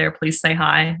see me there, please say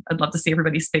hi. I'd love to see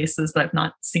everybody's faces that I've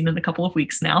not seen in a couple of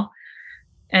weeks now.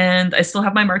 And I still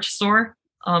have my merch store,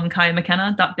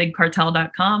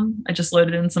 KayaMcKenna.BigCartel.com. I just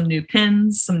loaded in some new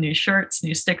pins, some new shirts,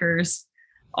 new stickers.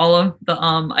 All of the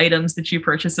items that you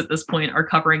purchase at this point are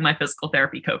covering my physical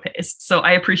therapy copays. So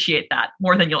I appreciate that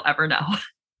more than you'll ever know.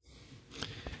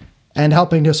 And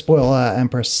helping to spoil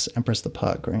Empress the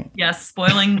Pug, right? Yes,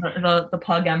 spoiling the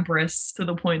Pug Empress to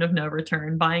the point of no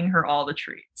return, buying her all the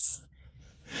treats.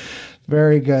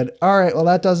 Very good. All right, well,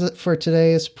 that does it for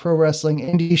today's Pro Wrestling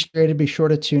Indie Straight. Be sure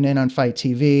to tune in on Fight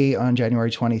TV on January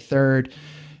 23rd,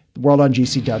 World on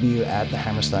GCW at the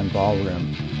Hammerstein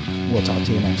Ballroom. We'll talk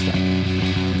to you next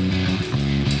time.